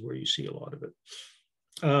fact, this is where you see a lot of it.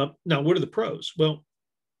 Now, what are the pros? Well,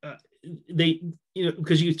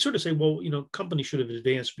 because you sort of say, well, companies should have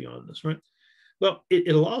advanced beyond this, right? Well,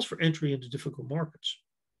 it allows for entry into difficult markets.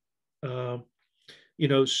 So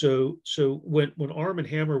when Arm and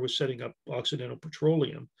Hammer was setting up Occidental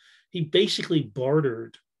Petroleum, he basically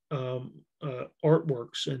bartered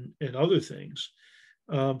artworks and other things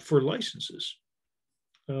for licenses.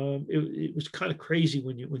 It was kind of crazy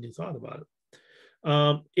when you thought about it.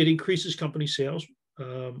 It increases company sales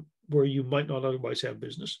where you might not otherwise have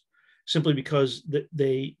business, simply because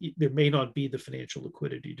there may not be the financial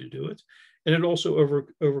liquidity to do it. And it also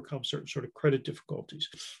overcomes certain sort of credit difficulties.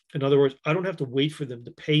 In other words, I don't have to wait for them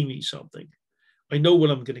to pay me something. I know what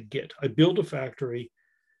I'm going to get. I build a factory,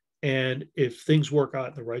 and if things work out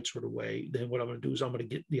in the right sort of way, then what I'm going to do is I'm going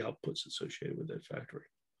to get the outputs associated with that factory.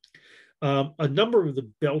 A number of the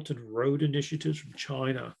Belt and Road initiatives from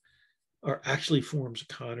China are actually forms of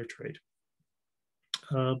counter trade.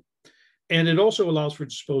 And it also allows for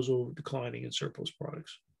disposal of declining and surplus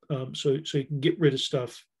products. So you can get rid of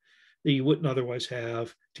stuff that you wouldn't otherwise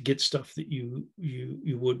have to get stuff that you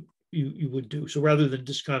would do. So rather than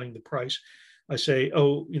discounting the price, I say,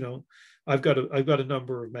 I've got a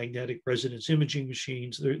number of magnetic resonance imaging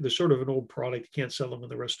machines. They're sort of an old product. You can't sell them in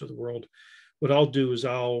the rest of the world. What I'll do is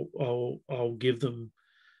I'll give them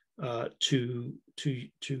to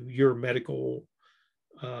your medical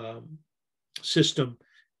system,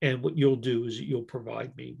 and what you'll do is you'll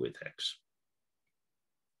provide me with X.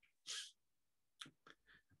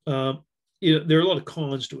 There are a lot of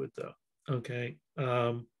cons to it, though. Okay,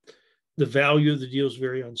 the value of the deal is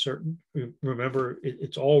very uncertain. Remember,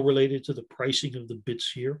 it's all related to the pricing of the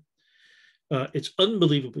bits here. It's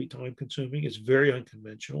unbelievably time-consuming. It's very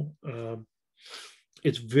unconventional.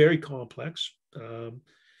 It's very complex.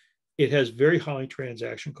 It has very high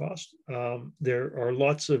transaction costs. There are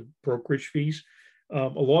lots of brokerage fees. A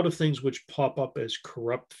lot of things which pop up as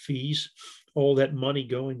corrupt fees, all that money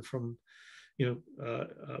going from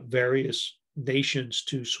various nations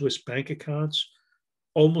to Swiss bank accounts,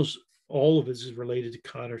 almost all of it is related to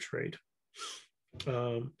counter trade.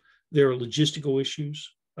 There are logistical issues,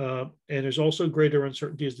 and there's also greater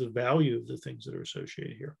uncertainty as to the value of the things that are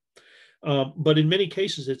associated here. But in many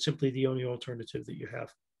cases, it's simply the only alternative that you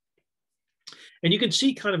have. And you can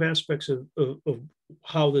see kind of aspects of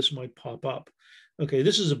how this might pop up. Okay,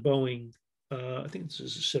 this is a Boeing. I think this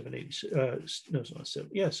is a 787. No, it's not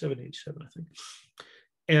 787. I think.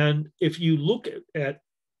 And if you look at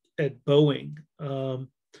Boeing,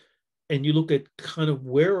 and you look at kind of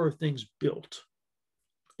where are things built,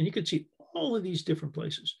 and you can see all of these different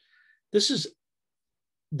places. This is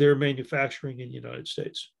their manufacturing in the United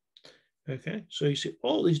States. Okay, so you see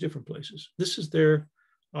all these different places. This is their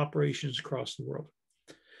operations across the world.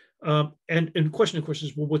 And the question, of course,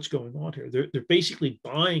 is, well, what's going on here? They're basically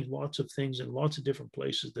buying lots of things in lots of different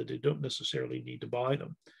places that they don't necessarily need to buy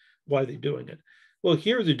them. Why are they doing it? Well,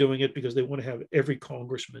 here they're doing it because they want to have every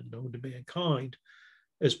congressman known to mankind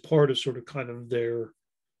as part of sort of kind of their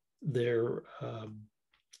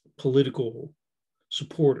political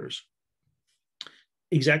supporters.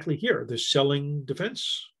 Exactly here, they're selling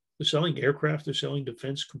defense. They're selling aircraft. They're selling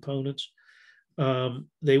defense components.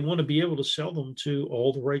 They want to be able to sell them to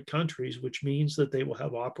all the right countries, which means that they will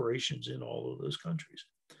have operations in all of those countries.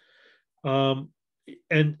 And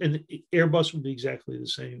Airbus will be exactly the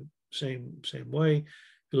same way.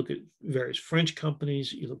 You look at various French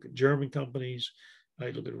companies, you look at German companies,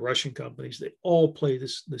 you look at Russian companies. They all play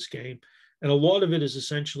this game. And a lot of it is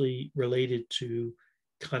essentially related to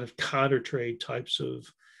kind of counter trade types of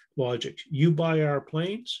logic. You buy our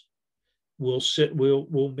planes,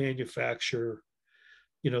 we'll manufacture,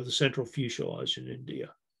 the central fuselage in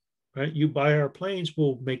India, right? You buy our planes,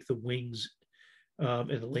 we'll make the wings and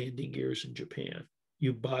the landing gears in Japan.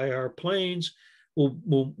 You buy our planes,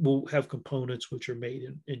 we'll have components which are made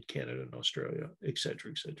in Canada and Australia, et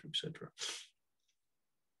cetera, et cetera, et cetera.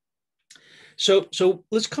 So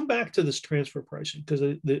let's come back to this transfer pricing, because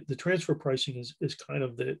the transfer pricing is kind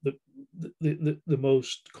of the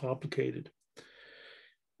most complicated.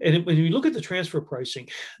 And when you look at the transfer pricing,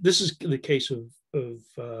 this is the case of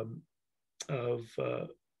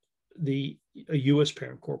the U.S.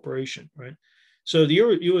 parent corporation, right? So the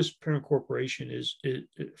U.S. parent corporation it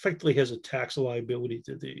effectively has a tax liability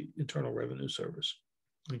to the Internal Revenue Service.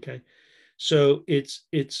 Okay, so it's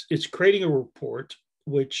creating a report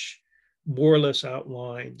which more or less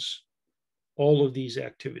outlines all of these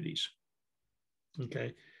activities.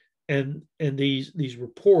 Okay, and these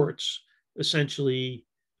reports essentially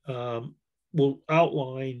will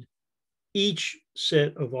outline each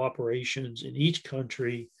set of operations in each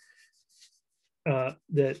country that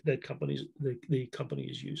the company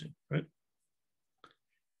is using, right?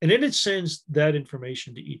 And then it sends that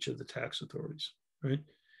information to each of the tax authorities, right?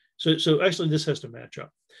 So actually, this has to match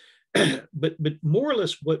up. but more or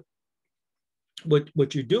less, what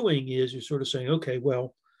you're doing is you're sort of saying, okay,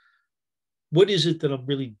 well, what is it that I'm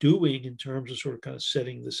really doing in terms of sort of kind of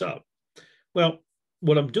setting this up? Well,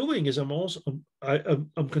 what I'm doing is I'm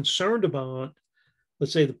concerned about,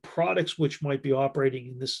 let's say, the products which might be operating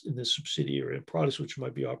in this subsidiary, and products which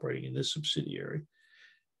might be operating in this subsidiary.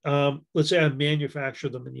 Let's say I manufacture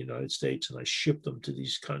them in the United States and I ship them to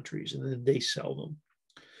these countries, and then they sell them.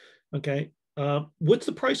 Okay, what's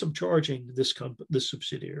the price I'm charging this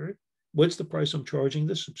subsidiary? What's the price I'm charging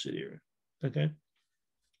this subsidiary? Okay.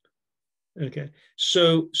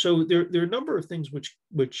 So there are a number of things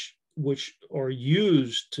which are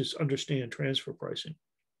used to understand transfer pricing.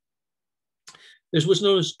 There's what's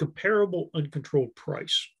known as comparable uncontrolled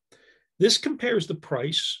price. This compares the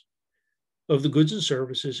price of the goods and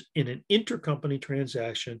services in an intercompany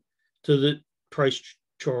transaction to the price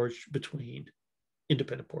charged between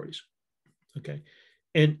independent parties. Okay.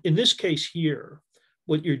 And in this case here,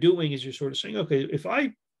 what you're doing is you're sort of saying, okay, if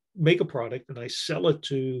I make a product and I sell it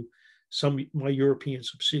to my European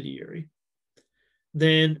subsidiary,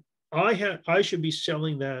 then I should be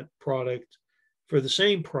selling that product for the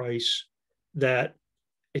same price that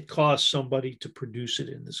it costs somebody to produce it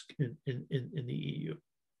in the EU.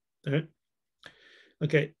 Right?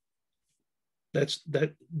 Okay,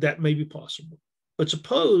 that may be possible. But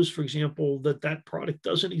suppose, for example, that product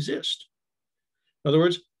doesn't exist. In other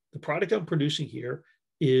words, the product I'm producing here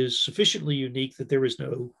is sufficiently unique that there is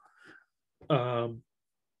no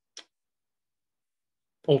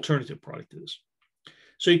alternative product to this.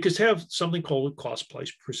 So you could have something called a cost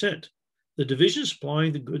price percent. The division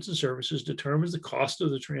supplying the goods and services determines the cost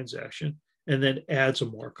of the transaction and then adds a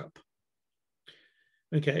markup.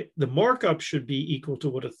 Okay, the markup should be equal to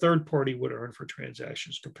what a third party would earn for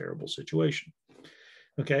transactions comparable situation.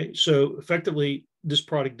 Okay, so effectively, this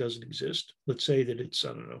product doesn't exist. Let's say that it's, I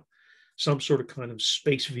don't know, some sort of kind of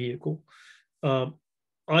space vehicle.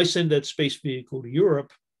 I send that space vehicle to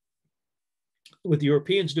Europe. What the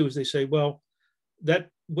Europeans do is they say, well,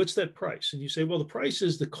 what's that price? And you say, well, the price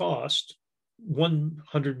is the cost,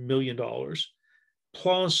 $100 million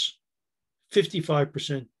plus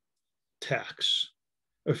 55% tax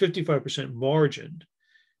or 55% margin,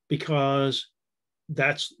 because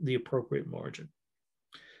that's the appropriate margin.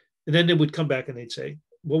 And then they would come back and they'd say,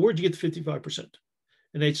 well, where'd you get the 55%?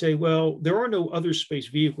 And they'd say, well, there are no other space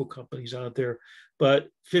vehicle companies out there, but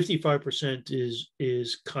 55%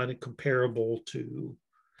 is kind of comparable to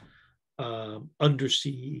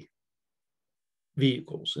undersea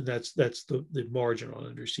vehicles, and that's the margin on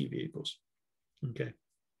undersea vehicles. Okay.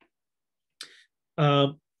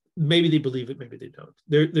 Maybe they believe it, maybe they don't.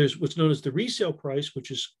 There's what's known as the resale price,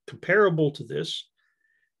 which is comparable to this,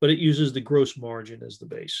 but it uses the gross margin as the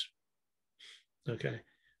base. Okay.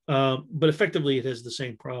 But effectively, it has the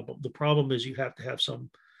same problem. The problem is you have to have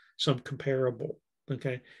some comparable.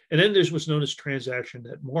 Okay. And then there's what's known as transaction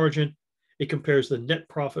net margin. It compares the net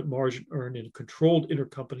profit margin earned in a controlled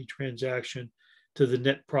intercompany transaction to the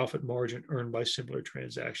net profit margin earned by similar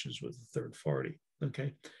transactions with a third party.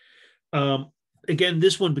 Okay. Again,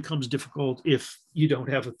 this one becomes difficult if you don't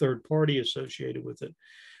have a third party associated with it.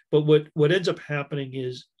 But what ends up happening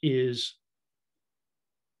is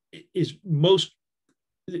most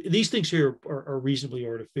these things here are reasonably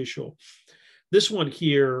artificial. This one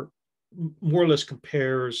here more or less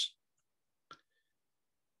compares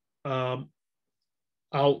um,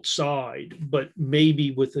 outside, but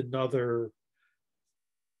maybe with another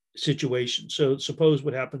situation. So suppose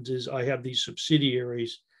what happens is I have these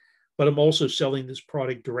subsidiaries, but I'm also selling this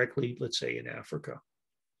product directly, let's say in Africa.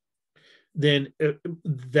 Then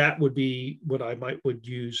that would be what I would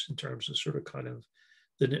use in terms of sort of kind of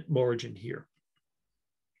the net margin here.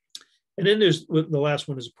 And then there's the last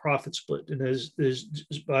one is a profit split, and is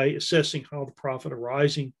by assessing how the profit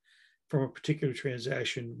arising from a particular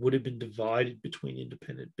transaction would have been divided between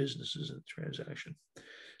independent businesses in the transaction.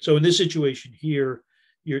 So in this situation here,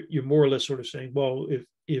 you're more or less sort of saying, well,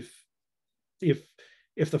 if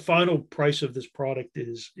the final price of this product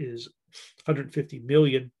is 150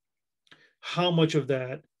 million, how much of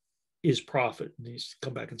that is profit? And he's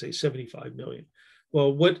come back and say 75 million.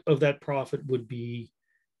 Well, what of that profit would be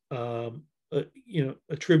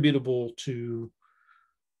attributable to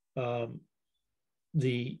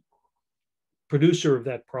the producer of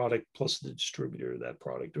that product plus the distributor of that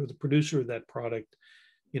product, or the producer of that product,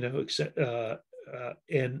 except,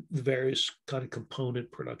 and the various kind of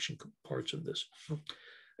component production parts of this.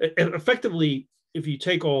 And effectively, if you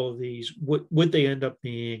take all of these, what they end up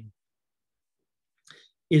being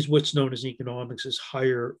is what's known as economics as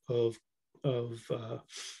higher of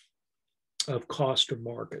cost or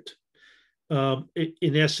market.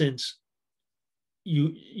 In essence,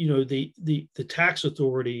 the tax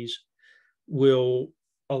authorities will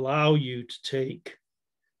allow you to take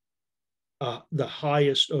the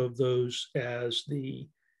highest of those as the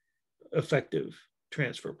effective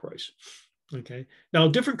transfer price. Okay. Now,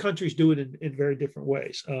 different countries do it in very different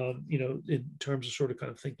ways, in terms of sort of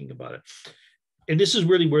kind of thinking about it. And this is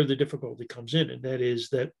really where the difficulty comes in, and that is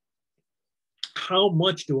that how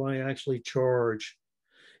much do I actually charge?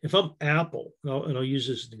 If I'm Apple, and I'll use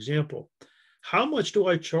this as an example, how much do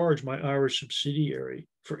I charge my Irish subsidiary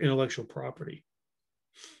for intellectual property?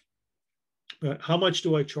 How much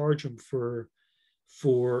do I charge them for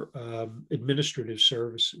administrative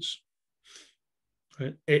services?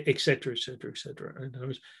 Right? Et cetera, et cetera, et cetera.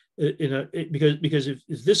 Because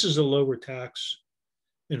if this is a lower tax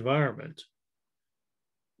environment,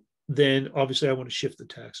 then obviously I want to shift the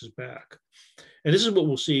taxes back. And this is what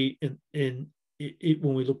we'll see when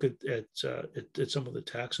we look at some of the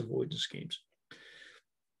tax avoidance schemes.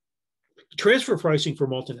 Transfer pricing for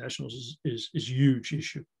multinationals is a huge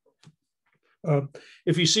issue.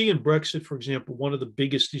 If you see in Brexit, for example, one of the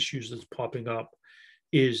biggest issues that's popping up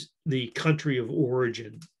is the country of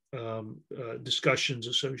origin discussions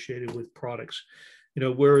associated with products.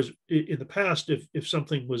 Whereas in the past, if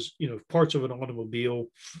something was, parts of an automobile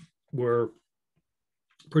were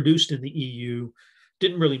produced in the EU,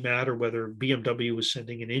 didn't really matter whether BMW was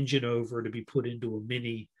sending an engine over to be put into a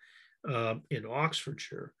Mini in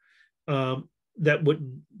Oxfordshire. That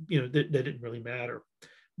wouldn't, that didn't really matter.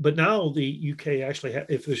 But now the UK actually,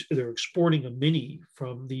 if they're exporting a Mini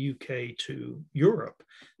from the UK to Europe,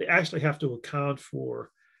 they actually have to account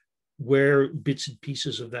for where bits and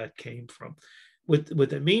pieces of that came from. What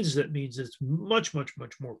that means it's much, much,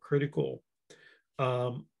 much more critical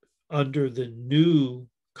under the new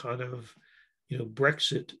kind of,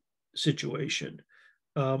 Brexit situation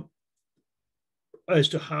as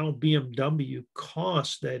to how BMW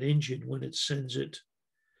costs that engine when it sends it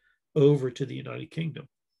over to the United Kingdom.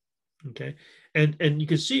 Okay, and you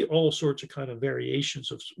can see all sorts of kind of variations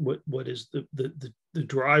of what is the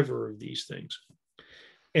driver of these things,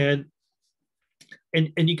 and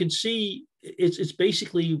you can see it's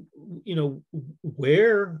basically,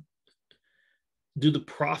 where do the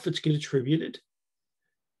profits get attributed,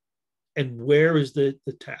 and where is the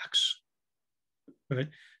tax, right?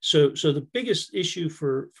 So the biggest issue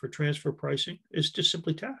for transfer pricing is just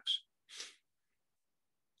simply tax,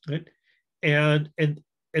 right?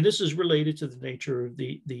 And this is related to the nature of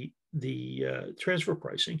the transfer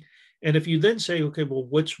pricing. And if you then say, okay, well,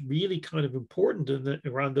 what's really kind of important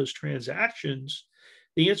around those transactions,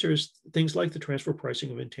 the answer is things like the transfer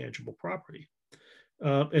pricing of intangible property.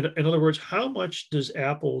 In other words, how much does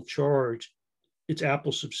Apple charge its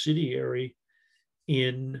Apple subsidiary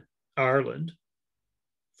in Ireland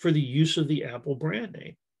for the use of the Apple brand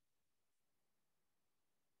name?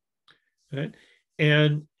 Right?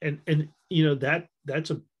 And that's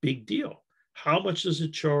a big deal. How much does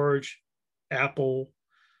it charge Apple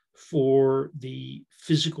for the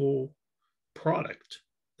physical product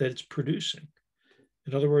that it's producing?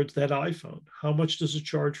 In other words, that iPhone. How much does it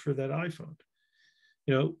charge for that iPhone?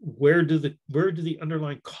 Where do the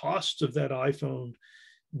underlying costs of that iPhone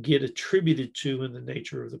get attributed to in the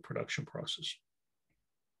nature of the production process?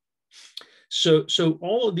 So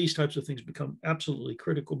all of these types of things become absolutely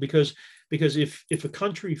critical because if a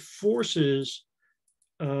country forces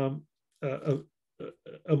a,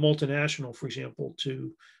 a multinational, for example,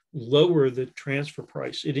 to lower the transfer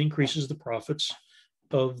price, it increases the profits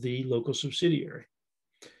of the local subsidiary.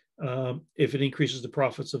 If it increases the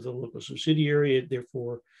profits of the local subsidiary, it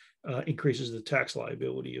therefore increases the tax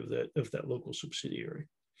liability of that local subsidiary.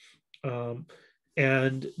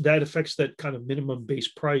 And that affects that kind of minimum base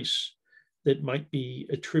price that might be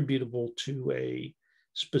attributable to a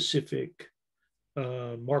specific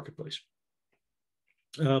marketplace.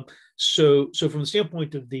 So from the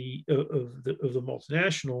standpoint of the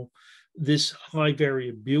multinational, this high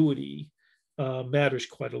variability matters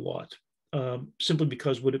quite a lot. Simply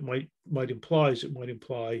because what it might imply is it might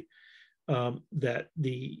imply that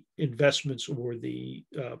the investments or the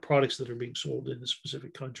products that are being sold in the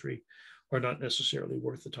specific country are not necessarily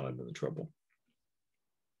worth the time and the trouble.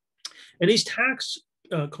 And these tax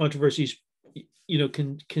controversies,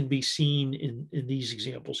 can be seen in these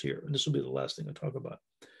examples here. And this will be the last thing I talk about.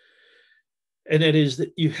 And that is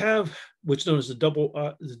that you have what's known as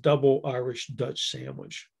the double Irish Dutch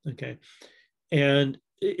sandwich. Okay, and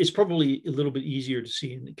it's probably a little bit easier to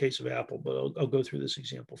see in the case of Apple, but I'll go through this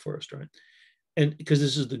example first, right? And because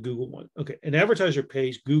this is the Google one. Okay, an advertiser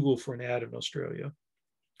pays Google for an ad in Australia.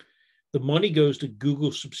 The money goes to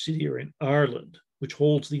Google's subsidiary in Ireland, which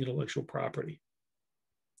holds the intellectual property.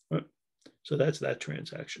 Right? So that's that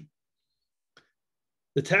transaction.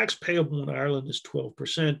 The tax payable in Ireland is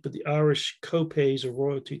 12%, but the Irish co-pays a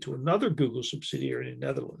royalty to another Google subsidiary in the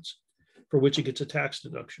Netherlands, for which it gets a tax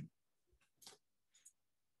deduction.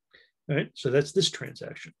 All right, so that's this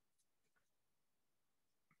transaction.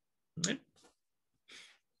 All right.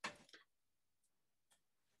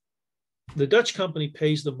 The Dutch company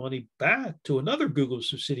pays the money back to another Google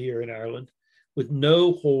subsidiary in Ireland with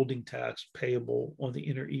no holding tax payable on the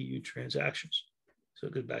inter-EU transactions. So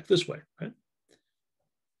it goes back this way, right?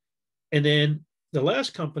 And then the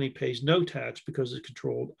last company pays no tax because it's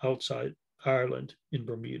controlled outside Ireland in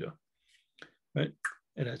Bermuda, right?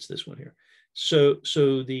 And that's this one here. So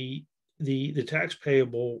the tax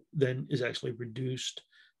payable then is actually reduced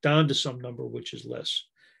down to some number which is less.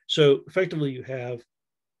 So effectively, you have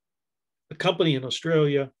a company in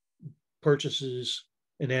Australia purchases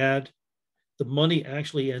an ad. The money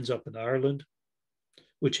actually ends up in Ireland,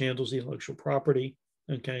 which handles the intellectual property.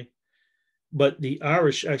 Okay. But the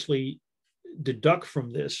Irish actually deduct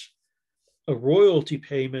from this a royalty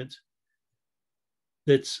payment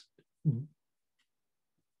that's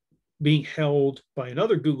being held by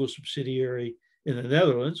another Google subsidiary in the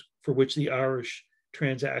Netherlands, for which the Irish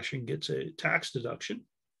transaction gets a tax deduction,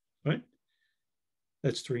 right?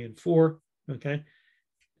 That's 3 and 4, okay?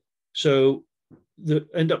 So the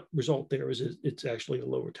end up result there is it's actually a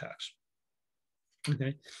lower tax,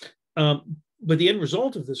 okay? But the end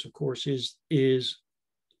result of this, of course, is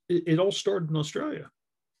it all started in Australia.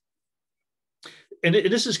 And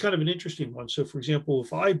this is kind of an interesting one. So, for example,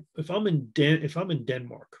 if I'm in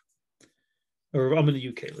Denmark, or I'm in the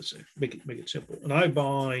UK, let's say, make it simple, and I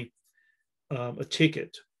buy a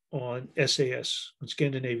ticket on SAS, on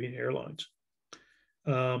Scandinavian Airlines,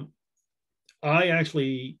 the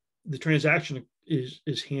transaction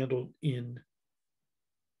is handled in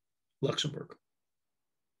Luxembourg.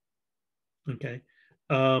 Okay.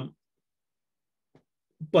 But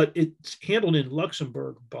it's handled in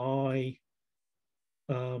Luxembourg by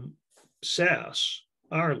SAS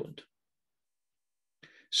Ireland.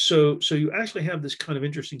 So you actually have this kind of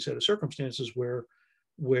interesting set of circumstances where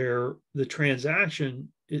the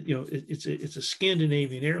transaction, it's a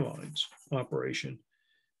Scandinavian Airlines operation,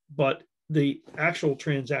 but the actual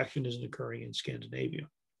transaction isn't occurring in Scandinavia.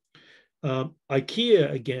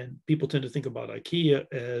 IKEA, again, people tend to think about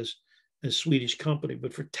IKEA as a Swedish company,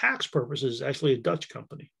 but for tax purposes, it's actually a Dutch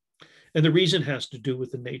company. And the reason has to do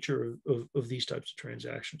with the nature of these types of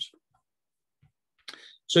transactions.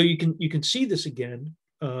 So you can see this again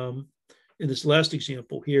in this last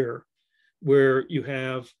example here, where you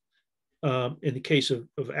have, in the case of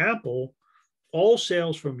Apple, all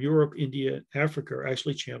sales from Europe, India, Africa are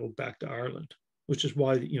actually channeled back to Ireland, which is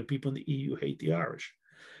why people in the EU hate the Irish.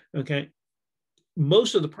 Okay,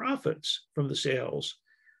 most of the profits from the sales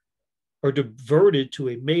are diverted to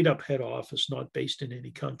a made-up head office not based in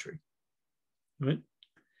any country. Right?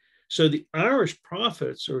 So the Irish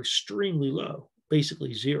profits are extremely low,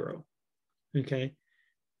 basically zero. Okay,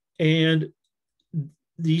 and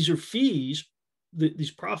these are fees.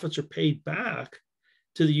 These profits are paid back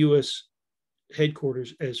to the U.S.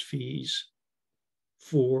 headquarters as fees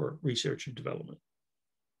for research and development.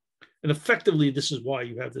 And effectively, this is why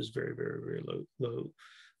you have this very, very, very low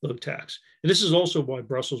tax. And this is also why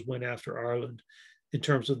Brussels went after Ireland in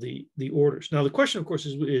terms of the orders. Now, the question, of course,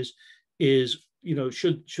 is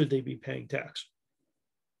should they be paying tax?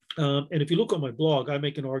 And if you look on my blog, I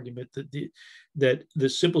make an argument that the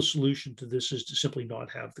simple solution to this is to simply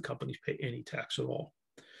not have the companies pay any tax at all,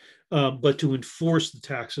 but to enforce the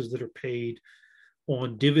taxes that are paid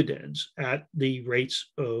on dividends at the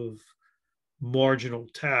rates of marginal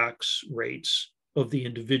tax rates of the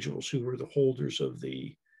individuals who are the holders of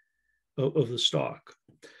the stock.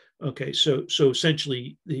 Okay, so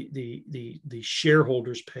essentially the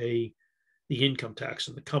shareholders pay the income tax,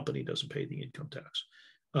 and the company doesn't pay the income tax.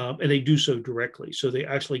 And they do so directly. So they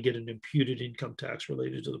actually get an imputed income tax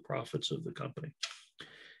related to the profits of the company.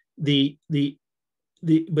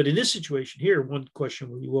 But in this situation here, one question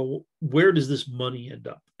would be, well, where does this money end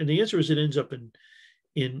up? And the answer is it ends up in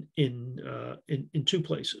two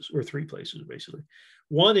places, or three places, basically.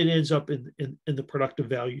 One, it ends up in the productive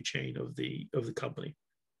value chain of the company.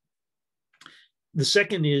 The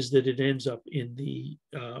second is that it ends up in the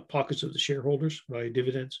pockets of the shareholders via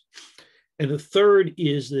dividends. And the third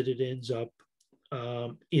is that it ends up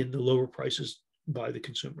in the lower prices by the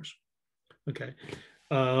consumers. Okay.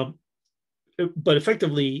 But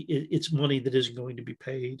effectively, it's money that isn't going to be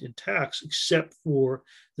paid in tax, except for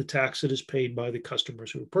the tax that is paid by the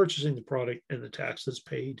customers who are purchasing the product, and the tax that's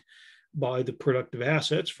paid by the productive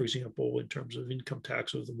assets, for example, in terms of income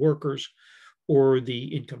tax of the workers or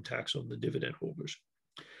the income tax on the dividend holders.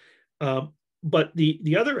 But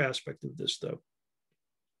the other aspect of this, though,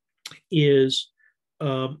 is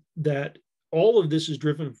that all of this is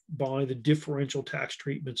driven by the differential tax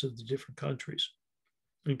treatments of the different countries.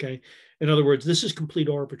 Okay, in other words, this is complete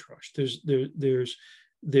arbitrage. The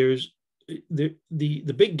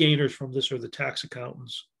big gainers from this are the tax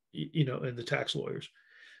accountants, and the tax lawyers.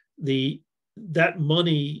 That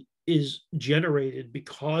money is generated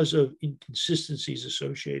because of inconsistencies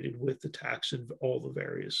associated with the tax in all the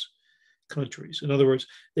various countries. In other words,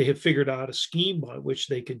 they have figured out a scheme by which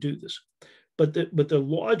they could do this. But the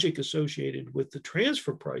logic associated with the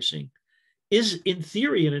transfer pricing is, in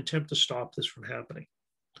theory, an attempt to stop this from happening.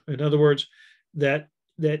 In other words, that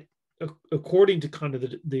according to kind of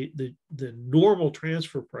the normal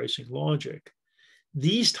transfer pricing logic,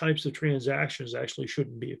 these types of transactions actually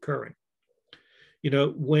shouldn't be occurring.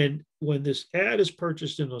 When this ad is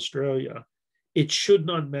purchased in Australia, it should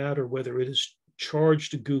not matter whether it is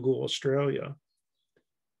charged to Google Australia,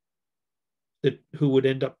 who would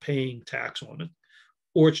end up paying tax on it,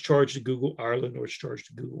 or it's charged to Google Ireland, or it's charged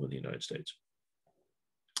to Google in the United States.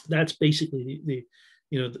 That's basically the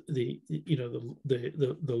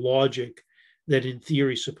logic that in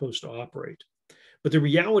theory is supposed to operate. But the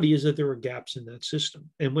reality is that there are gaps in that system.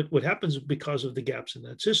 And what happens because of the gaps in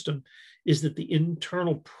that system is that the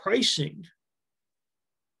internal pricing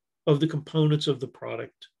of the components of the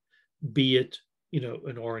product, be it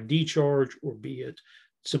an R&D charge, or be it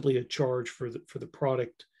simply a charge for the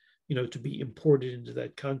product to be imported into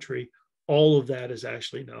that country, all of that is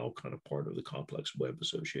actually now kind of part of the complex web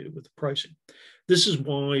associated with the pricing. This is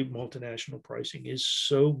why multinational pricing is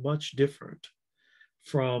so much different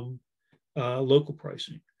from local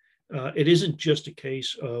pricing. It isn't just a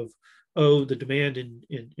case of, the demand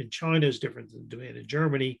in China is different than the demand in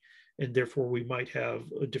Germany, and therefore we might have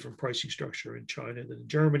a different pricing structure in China than in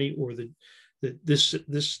Germany, or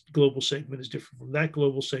this global segment is different from that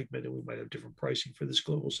global segment, and we might have different pricing for this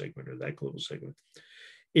global segment or that global segment.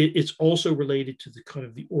 It's also related to the kind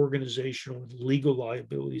of the organizational and legal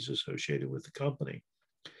liabilities associated with the company.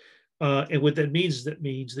 And what that means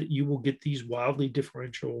that you will get these wildly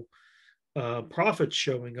differential profits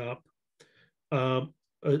showing up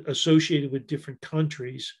associated with different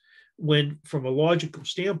countries, when from a logical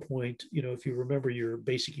standpoint, if you remember your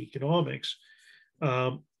basic economics,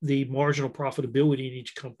 the marginal profitability in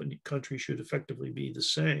each country should effectively be the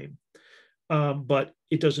same. But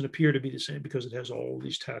it doesn't appear to be the same because it has all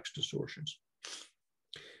these tax distortions.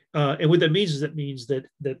 And what that means is that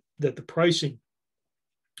the pricing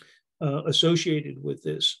associated with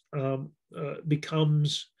this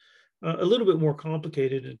becomes a little bit more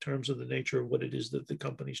complicated in terms of the nature of what it is that the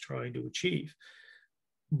company is trying to achieve.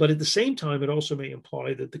 But at the same time, it also may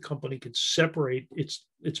imply that the company can separate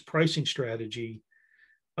its pricing strategy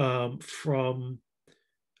from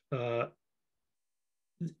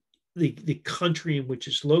the country in which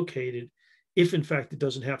it's located, if in fact it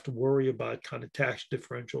doesn't have to worry about kind of tax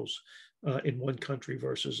differentials in one country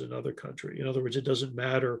versus another country. In other words, it doesn't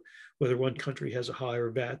matter whether one country has a higher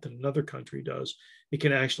VAT than another country does. It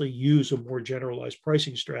can actually use a more generalized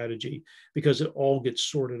pricing strategy because it all gets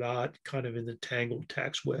sorted out kind of in the tangled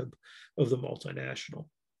tax web of the multinational.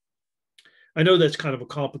 I know that's kind of a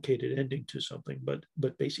complicated ending to something, but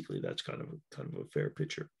basically that's kind of a fair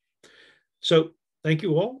picture. So Thank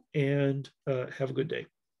you all, and have a good day.